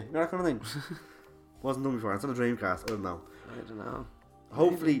just eat it. Not that kind of thing. Wasn't done before. It's on a Dreamcast. I don't know. I don't know.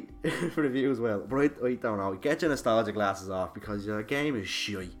 Hopefully for the view as well. But I don't know. Get your nostalgia glasses off because your game is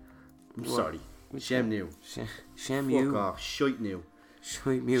shite. I'm What? sorry. Shenmue. Shenmue. Fuck off. Shite new.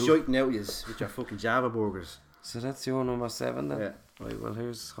 Shenmue. Shite now yous with your fucking Java burgers. So that's your number 7 then? Yeah. Right, well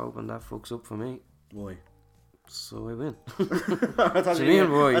here's hoping that fucks up for me. Why? So I win. I thought So you me and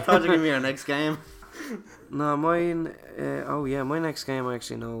Roy. I thought you gave me our next game. No, mine. My next game I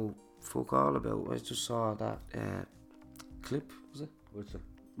actually know fuck all about. I just saw that clip. Was it What's it?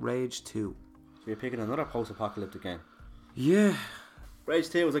 Rage 2? So you're picking another post-apocalyptic game. Yeah, Rage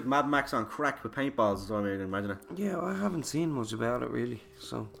 2 was like Mad Max on crack with paintballs, is what I mean, imagine it. yeah. I haven't seen much about it really.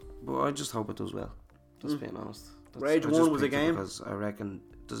 So, but I just hope it does well. Just being honest. Rage I just 1 was a picked it game. because I reckon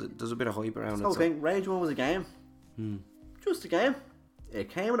there's a bit of hype around The it. whole So. thing, Rage 1 was a game. Just a game. It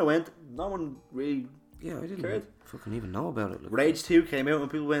came and it went. No one really... Yeah, I didn't Cared. fucking even know about it. Like, Rage 2 came out and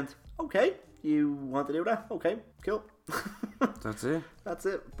people went, okay, you want to do that? Okay, cool. that's it. That's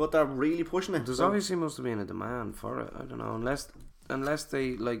it. But they're really pushing it. There's So- obviously must have been a demand for it. I don't know, unless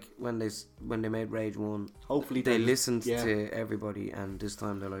they like when they made Rage 1. Hopefully They just- listened yeah. to everybody, and this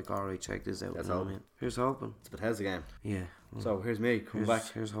time they're like, alright, check this out. That's you know all. what I mean? Here's hoping. It's a Bethesda game. Yeah. So here's me, come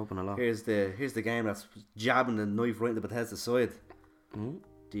back. Here's hoping a lot. Here's the game that's jabbing the knife right in the Bethesda side. Mm?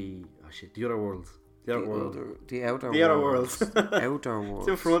 The Other Worlds. The Outer World. The Outer The Outer Worlds. Worlds. Outer Worlds. It's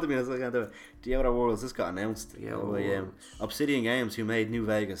in front of me, so I can't do it. The Outer Worlds, this got announced The Outer by Worlds. Obsidian Games, who made New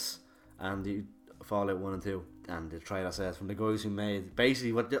Vegas and the Fallout 1 and 2, and the trailer says from the guys who made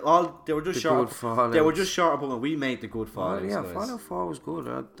basically what they were just The short. good Fallout. They were just short up on we made the good Fallout. Yeah, guys. Fallout 4 was good.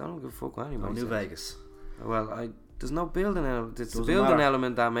 I don't give a fuck what anybody New says. Vegas. Well, there's no building element. It's the Doesn't building matter.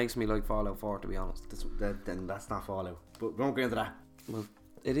 element that makes me like Fallout 4, to be honest. Then that's not Fallout. But we won't get into that. Well,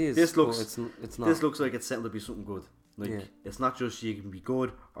 it is. This but looks- It's not. This looks like it's set to be something good. Like Yeah. it's not just you can be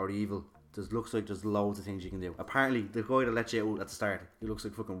good or evil. It looks like there's loads of things you can do. Apparently, the guy that let you out at the start, he looks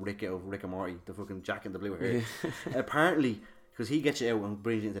like fucking Rick out of Rick and Morty, the fucking Jack in the Blue hair. Apparently, because he gets you out and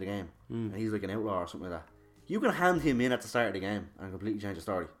brings you into the game, and he's like an outlaw or something like that. You can hand him in at the start of the game and completely change the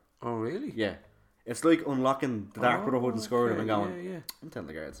story. Oh, really? Yeah, it's like unlocking the Dark Brotherhood and Skyrim and going, Yeah, I'm telling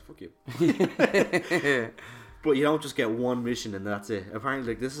the guards, fuck you. yeah. But you don't just get one mission and that's it. Apparently,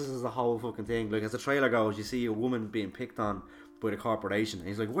 like this is the whole fucking thing. Like as the trailer goes, you see a woman being picked on by the corporation, and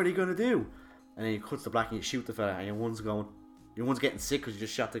he's like, "What are you gonna do?" And then he cuts to black and you shoot the fella, and your one's getting sick because you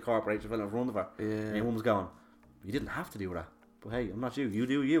just shot the corporation fella in front of her. Yeah. And your woman's going, "You didn't have to do that." But hey, I'm not you. You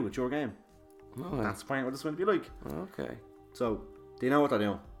do you. It's your game. Oh, That's apparently what this meant to be like. okay. So they know what they're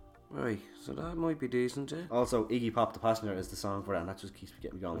doing. Right, so that might be decent, yeah. Also, Iggy Pop the Passenger is the song for that, and that just keeps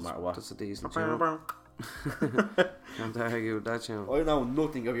getting me going no matter what. That's a decent tune. Can't argue with that tune. I know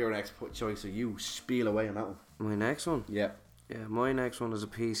nothing of your next choice, so you spiel away on that one. My next one? Yeah. Yeah, my next one is a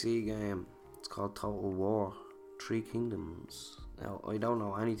PC game. It's called Total War. Three Kingdoms. Now, I don't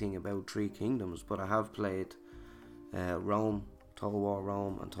know anything about Three Kingdoms, but I have played Rome, Total War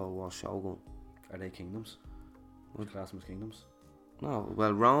Rome, and Total War Shogun. Are they kingdoms? What class them as kingdoms? No,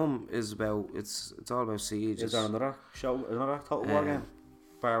 well, Rome is about, it's all about siege. Is there another Total War game?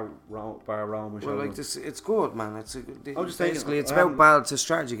 Bar Rome and Shogun? Well, like this, it's good, man. It's just basically thinking, it's about battle. It's a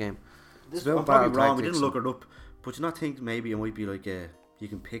strategy game. This, it's about I'm probably battle wrong. We tactics didn't look it up, but you not think maybe it might be like you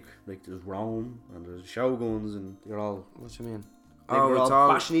can pick like there's Rome and there's Shoguns and you're all. What do you mean? Maybe Oh, we're it's all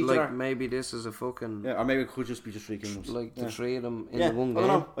all bashing each like other. maybe this is a fucking Yeah, or maybe it could just be Three Kingdoms. like the yeah. three of them in Yeah, the one I game.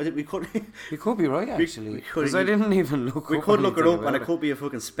 don't know. I think we could. You could be right actually, we could because I didn't even look. We up could look it anything up, and about it could be a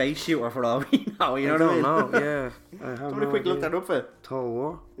fucking space shooter for all we know. You know I what I mean? don't know. Yeah, I have Have no a quick look idea. that up for. Total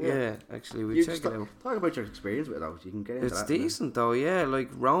War. Yeah. Yeah, actually, we You check just it out. talk about your experience with it, though. You can get into It's that. decent though, yeah. Like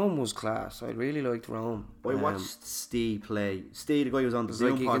Rome was class. I really liked Rome. I watched Steve play. Steve, the guy who was on the It's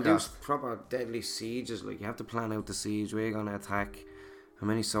Zoom like you can do podcast. proper deadly sieges. Like you have to plan out the siege, where you're gonna attack, how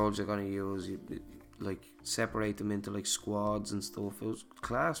many soldiers you're gonna use. You like separate them into like squads and stuff. It was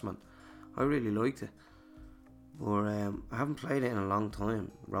class, man. I really liked it. But I haven't played it in a long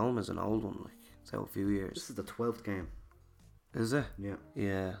time. Rome is an old one. Like it's out a few years. This is the 12th game. Is it? Yeah.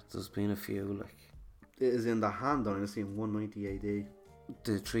 Yeah, there's been a few. Like It is in the hand on it's in 190 AD.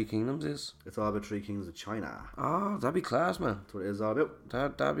 the Three Kingdoms is. It's all about Three Kingdoms of China. Oh, that'd be class, man. That's what it is all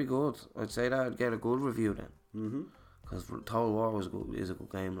about. That'd be good. I'd say that'd get a good review then. Mm-hmm. Because Total War is a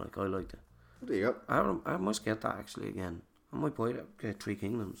good game. Like I liked it. There you go. I must get that actually again. I might buy that. Get Three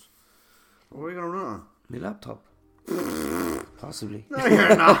Kingdoms. What are you going to run on? My laptop. Possibly. No,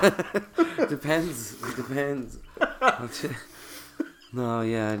 you're not. Depends. It depends. No,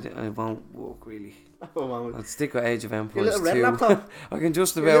 yeah, I won't work really. Oh, man. I'd stick with Age of Your Empires little red 2. laptop. I can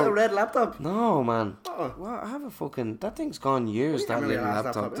just Your little about. red laptop. No, man. Oh. Well, I have a fucking. That thing's gone years. Well, That you little remember your last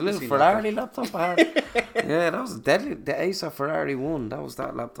laptop. laptop. The I little haven't seen Ferrari laptop I had. Yeah, that was deadly. The Acer Ferrari 1. That was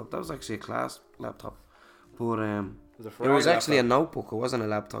that laptop. That was actually a class laptop. But it was actually a notebook. It wasn't a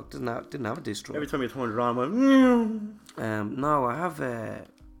laptop. Didn't have a disk drive. Every time you turned it on, I went, No, I have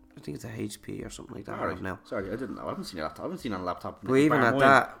I think it's a HP or something like that right now. Sorry, I didn't know. I haven't seen your laptop. I haven't seen it on a laptop. But even Bar at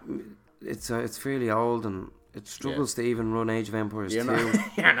mine. that, it's fairly old and it struggles to even run Age of Empires 2.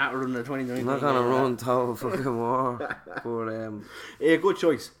 You're not running a 2019. I'm not gonna run Total fucking War. But Yeah, good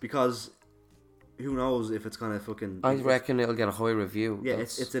choice because who knows if it's gonna fucking. I reckon it'll get a high review. Yeah,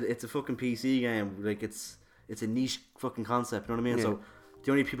 it's a fucking PC game. Like it's a niche fucking concept. You know what I mean? Yeah. So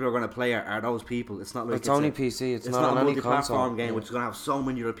the only people who are gonna play are those people. It's not like It's only PC. It's not a on any multi-platform console. game, Yeah. which is gonna have so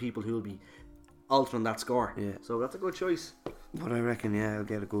many other people who will be altering that score. Yeah. So that's a good choice. But I reckon it'll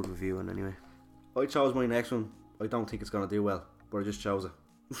get a good review. And anyway, I chose my next one. I don't think it's gonna do well, but I just chose it.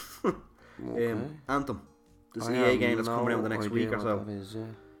 okay. Anthem. This I EA have game that's coming out in the no next idea week or what so. that is, yeah.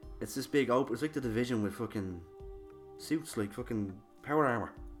 It's this big open. It's like the Division with fucking suits, like fucking power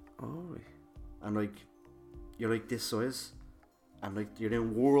armor, Oh, right. and like you're like this size, and like you're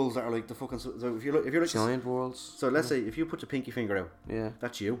in worlds that are like the fucking. So if you're like Giant worlds. So let's say if you put your pinky finger out, Yeah,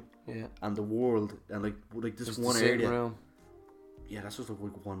 that's you, yeah. and the world, and like this Just one the sitting area. room. Yeah, that's just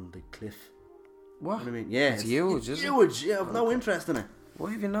like one like cliff. What? You know what I mean? Yeah, It's huge, isn't it? huge. Yeah, I've no interest in it.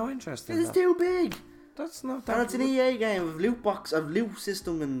 Why have you no interest in It's that? too big. That's not And that. it's an EA game of loot box, of loot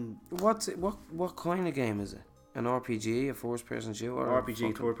system, and What's it? What kind of game is it? An RPG, a first-person shooter, or RPG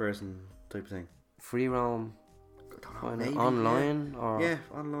fucking third person type of thing. free roam, I don't know, kind of maybe, online or Yeah,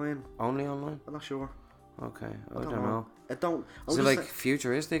 online. only online? I'm not sure. Okay, I I don't know. I don't. Is I'm it just like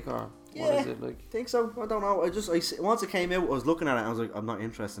futuristic or what Yeah. is it like? think so. I don't know. Once it came out, I was looking at it. And I was like, I'm not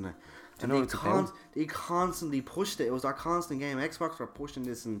interested in it. Do you know what it's about? They constantly pushed it. It was our constant game. Xbox were pushing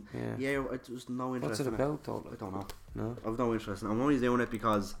this, and Yeah. I just no interest. What's it in about though? I Like, don't know. no. I've no interest in it. I'm only doing it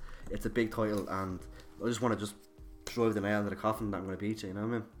because it's a big title, and I just want to just drive the nail into the coffin that I'm going to beat you. You know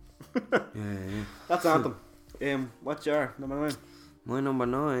what I mean? Yeah. That's Anthem. What's your number 9? My number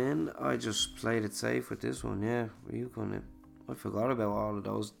 9, I just played it safe with this one. Yeah, were you gonna? I forgot about all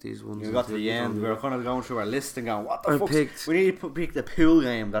of these ones. We got to until the you end. told We me. were kind of going through our list and going, "What the I fuck? picked- We need to pick the pool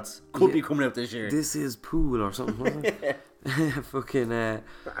game that's could Yeah. be coming out this year." This is pool or something. Wasn't it? Fucking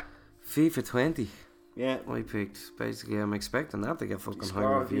FIFA 20. Yeah. I picked. Basically, I'm expecting that to get fucking high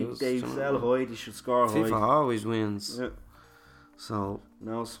Score, reviews. they do you know sell what I mean? high. They should score high. FIFA always wins. Yeah. So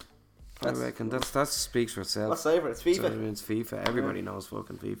Knows. I reckon that speaks for itself. What's favourite? It's FIFA. So it's FIFA. Everybody knows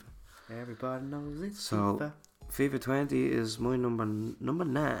fucking FIFA. Everybody knows it's So FIFA. FIFA 20 is my number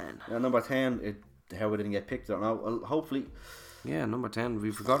 9. Number 10, how we didn't get picked, I don't know. Well, hopefully. Yeah, number 10.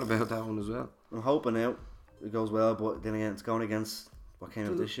 We forgot about that one as well. I'm hoping now it goes well, but then again, it's going against what came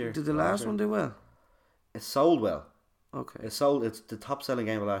out this year. Did the last one do well? It sold well. Okay. It's the top selling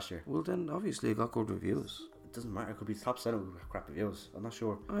game of last year. Well, then obviously it got good reviews. It doesn't matter. It could be top selling with crap reviews. I'm not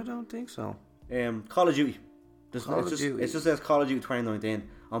sure. I don't think so. Call of Duty. Duty. It just says Call of Duty 2019.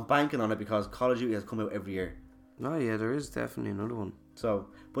 I'm banking on it because Call of Duty has come out every year. Oh yeah, there is definitely another one. So,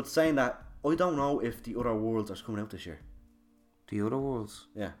 but saying that, I don't know if the Other Worlds are coming out this year. The Other Worlds?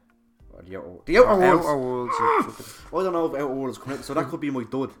 Yeah. Or the Outer Worlds. Outer Worlds. I don't know if Outer Worlds is coming out, so that could be my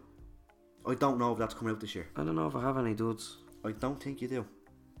dud. I don't know if that's coming out this year. I don't know if I have any duds. I don't think you do.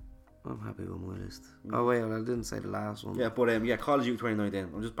 I'm happy with my list. Oh wait, well, I didn't say the last one. Yeah, but Call of Duty 2019.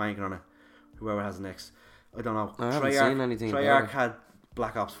 I'm just banking on it. Whoever has next. I don't know. I haven't seen anything about Treyarch it. had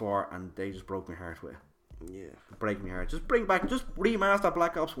Black Ops 4 and they just broke my heart with it. Yeah. Break my heart. Just remaster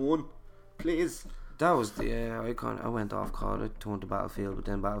Black Ops 1. Please. That was I went off COD. I turned to Battlefield, but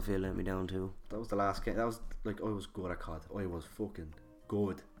then Battlefield let me down too. That was the last game. That was I was good at COD. I was fucking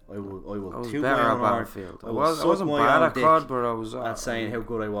good. I was better at Battlefield. I wasn't bad at COD, but I was at saying how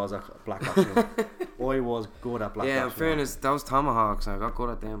good I was at Black Ops 1. I was good at Black Ops 1. Yeah, in fairness, that was Tomahawks. I got good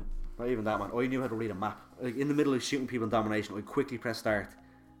at them. Not even that, man. I knew how to read a map. Like in the middle of shooting people in domination, I quickly press start,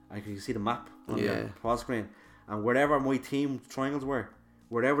 and you can see the map on the pause screen. And wherever my team triangles were,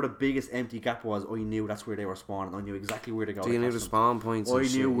 wherever the biggest empty gap was, I knew that's where they were spawning. I knew exactly where to go. So you knew the spawn points. I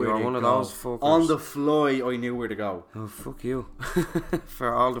knew where to go. One of those fuckers. On the fly, I knew where to go. Oh fuck you!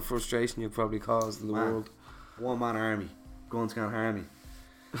 For all the frustration you probably caused in the world. One man army, guns can't harm me.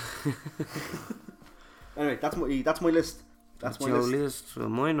 Anyway, that's my list. That's my list. So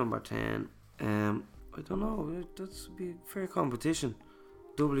my number 10. I don't know. That's be fair competition.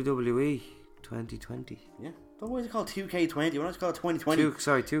 WWE 2020. Yeah. Why is it called 2K20? Why not call it 2020?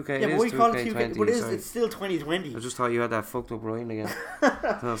 2K. Yeah, but we call it 2K. But it's still 2020. I just thought you had that fucked up writing again.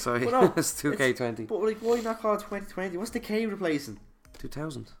 No, sorry. No, it's 2K20. But like, why not call it 2020? What's the K replacing?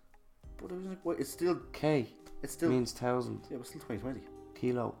 2000. But it was like, it's still K. It still means 1000. Yeah, but it's still 2020.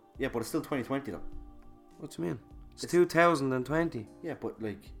 Kilo. Yeah, but it's still 2020 though. What do you mean? It's 2020. Yeah, but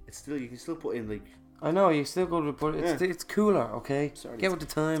like, it's still, you can still put in like. I know, you still go to put it. It's cooler, okay? Sorry, get with the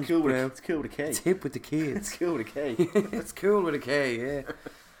times, it's cool bro. It's cool with a K. It's hip with the kids. It's cool with a K. It's cool with a K, yeah.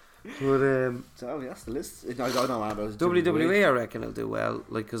 But so that's the list. I don't know about WWE. I reckon will do well,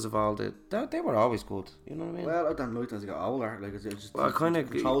 like because of all the they were always good. You know what I mean? Well, I don't like them as they got older. Like it's just kind of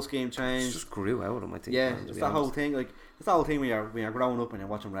control scheme change. It just grew out of them, I think. Yeah, it's that whole thing. Like it's that whole thing when you're growing up and you're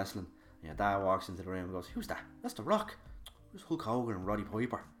watching wrestling. And your dad walks into the room and goes, "Who's that? That's The Rock. Who's Hulk Hogan and Roddy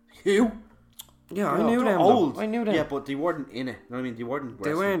Piper? You." Yeah, I knew them. Old. I knew them. Yeah, but they weren't in it. You know what I mean? They weren't. Wrestling.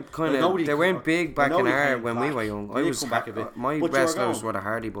 They weren't kind of. They weren't big back in our when we were young. I was back a bit. My but wrestlers were the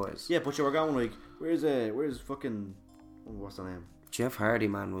Hardy Boys. Yeah, but you were going like, where's fucking, what's the name? Jeff Hardy,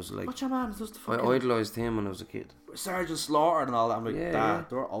 man, was like. What's your man? Just I idolised him when I was a kid. Sergeant Slaughter and all that. I'm like,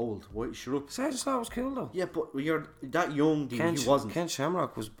 they're old. Wait, shut up. Sergeant Slaughter was cool though. Yeah, but when you're that young, he wasn't. Ken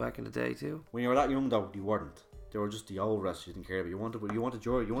Shamrock was back in the day too. When you were that young though, you weren't. They were just the old wrestlers you didn't care about. You wanted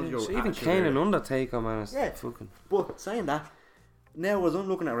your so even Kane and Undertaker, man, fucking. But saying that, now as I'm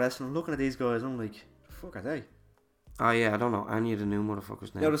looking at wrestling, I'm looking at these guys, I'm like, the fuck are they? Oh yeah, I don't know any of the new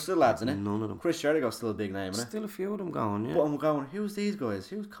motherfuckers now. Yeah, there's still lads in it. None of them. Chris Jericho's still a big name, isn't it? Still a few of them going, yeah. But I'm going, who's these guys?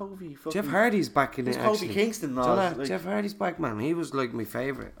 Who's Kofi? Jeff Hardy's back in it. Kofi Kingston now. Like, Jeff Hardy's back, man. He was like my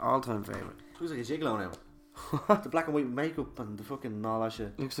favourite, all-time favourite. He was like a gigolo now. The black and white makeup and the fucking all that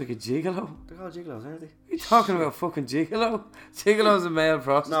shit. Looks like a gigolo. They're called gigolos, aren't they? Are you talking about fucking gigolo? Gigolo's a male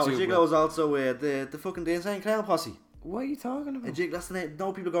prostitute. No, gigolo's also the fucking the Insane Clown Posse. What are you talking about? That's the name.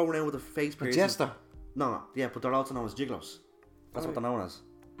 No people go around with a face piercing. Jester. No, yeah, but they're also known as gigolos. That's what they're known as.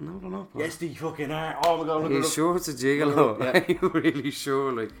 No, they're not. Yes, they fucking are. Oh my god, look at it. Are you sure it's a gigolo? Yeah. Are you really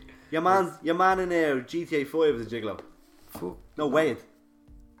sure? Like your man in GTA 5 is a gigolo. Fuck. No, Wade.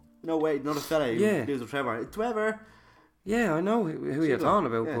 No, Wade, not a fella. Yeah. He was a Trevor. Yeah, I know who you're talking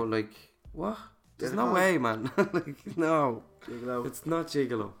about, but like, what? There's no way, man. Like, no. Gigolo. It's not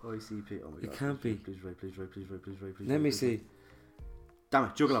gigolo. ICP. Oh my god. It can't be. Please write. Let me see. Damn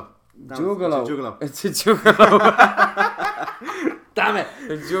it, Juggalo. Juggalo. It's a Juggalo. Damn it.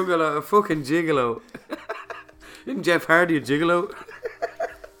 A Juggalo. A fucking Gigolo. Isn't Jeff Hardy a Gigolo?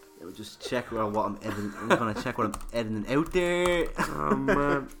 Just check what I'm editing. I'm gonna check what I'm editing out there. Oh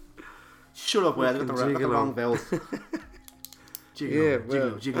man. Shut up, Wade. I got the wrong vowel.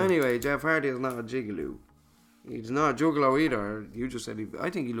 Gigolo. Anyway, Jeff Hardy is not a Gigolo. He's not a Juggalo either. You just said I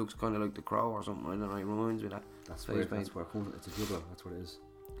think he looks kind of like the Crow or something. I don't know. He reminds me of that. That's where it comes. It's a Gigolo. That's what it is.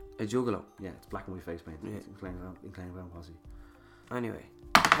 A juggalo. Yeah, it's black and white face paint. Yeah. It's inclining Van Posse. Anyway.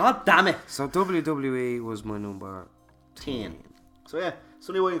 God damn it! So WWE was my number 10. So yeah,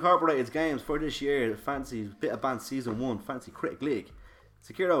 Sunny White Incorporated's games for this year: Fancy Bit of Band Season 1, Fancy Critic League,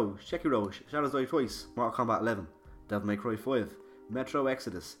 Sekiro, Shadows Die Twice, Mortal Kombat 11, Devil May Cry 5, Metro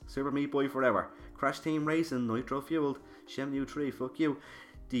Exodus, Super Meat Boy Forever, Crash Team Racing, Nitro Fueled, Shenmue 3, fuck you,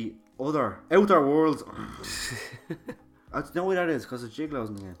 the other Outer Worlds. I don't know what that is because it's Jigglos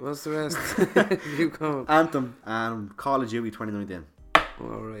in the game. What's the rest? You go. Anthem and Call of Duty 2019.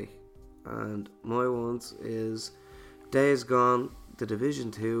 Alright. And my ones is Days Gone, The Division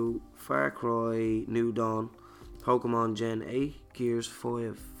 2, Far Cry, New Dawn, Pokemon Gen 8, Gears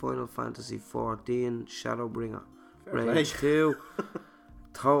 5, Final Fantasy 14, Shadowbringer, Rage 2,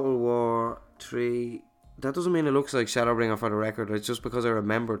 Total War 3. That doesn't mean it looks like Shadowbringer for the record. It's just because I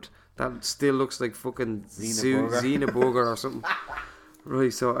remembered. That still looks like fucking Xenoburger or something.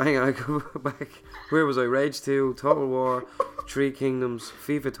 Right, so hang on, I go back. Where was I? Rage 2, Total War, 3 Kingdoms,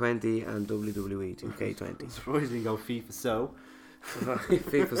 FIFA 20, and WWE 2K20. I'm surprised you didn't go FIFA so.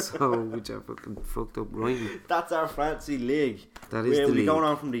 FIFA so, which I fucking fucked up writing. That's our fancy league. That is the league. league. Going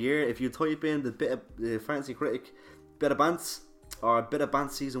on from the year. If you type in the bit of Fancy Critic, Bit of Bants, or Bit of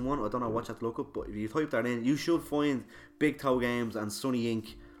Bants Season 1, I don't know what you have to look up, but if you type that in, you should find Big Toe Games and Sunny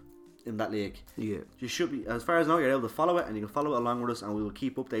Inc. in that league. Yeah. You should be, as far as I know, you're able to follow it, and you can follow it along with us, and we will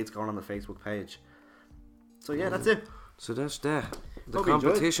keep updates going on the Facebook page. So yeah, that's it. So that's that. The Hope you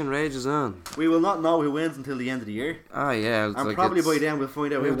enjoyed. competition rages on. We will not know who wins until the end of the year. Ah, yeah. It's And like probably it's, by then we'll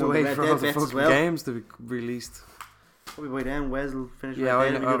find out we who have to won the wait Red for all Dead the bets as fucking well. games to be released. Probably by then Wes will finish Yeah,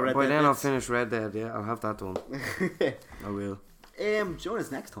 Red Dead. and we do the Red by Dead then I'll bets. finish Red Dead. Yeah, I'll have that done. I will. Join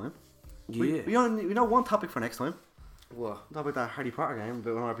us next time. Yeah. We know one topic for next time. What? Talk about that Harry Potter game,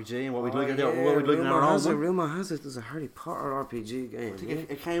 about an RPG, and what we'd like to do. What we'd like in our Rumour own has it, one. rumour has it, there's a Harry Potter RPG game. I think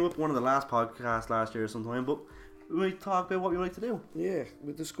it came up one of the last podcasts last year or sometime, but we might talk about what we like to do. Yeah,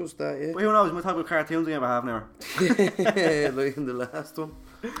 we discussed that, yeah. But who knows, we might talk about cartoons again for half an hour. Like in the last one.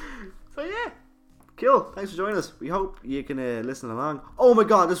 So yeah, cool. Thanks for joining us. We hope you can listen along. Oh my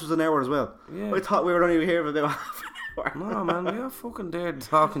god, this was an hour as well. Yeah. I thought we were only here for about half an hour. No, man, we are fucking there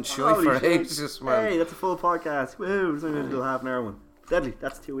talking shit Holy for shit. ages, man. Hey, that's a full podcast. Woohoo, it's only going to do a half an hour one. Deadly,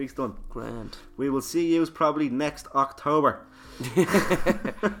 that's 2 weeks done. Grand. We will see you probably next October.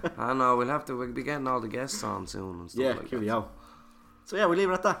 I know, we'll be getting all the guests on soon and stuff Yeah, like here that. we go. So yeah, we'll leave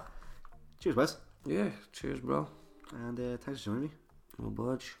it at that. Cheers, Wes. Yeah, cheers, bro. And thanks for joining me. No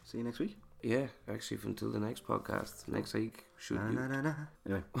budge. See you next week. Yeah, actually, until the next podcast. Next week, should you?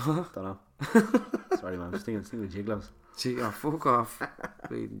 Anyway, don't know. Sorry, man. I'm just thinking of Jiglos. Gee, oh, fuck off.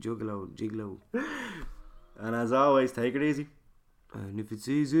 Playing Gigolo. And as always, take it easy. And if it's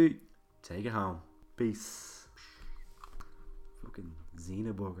easy, Take it home. Peace. Fucking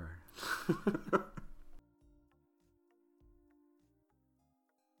Xenoburger.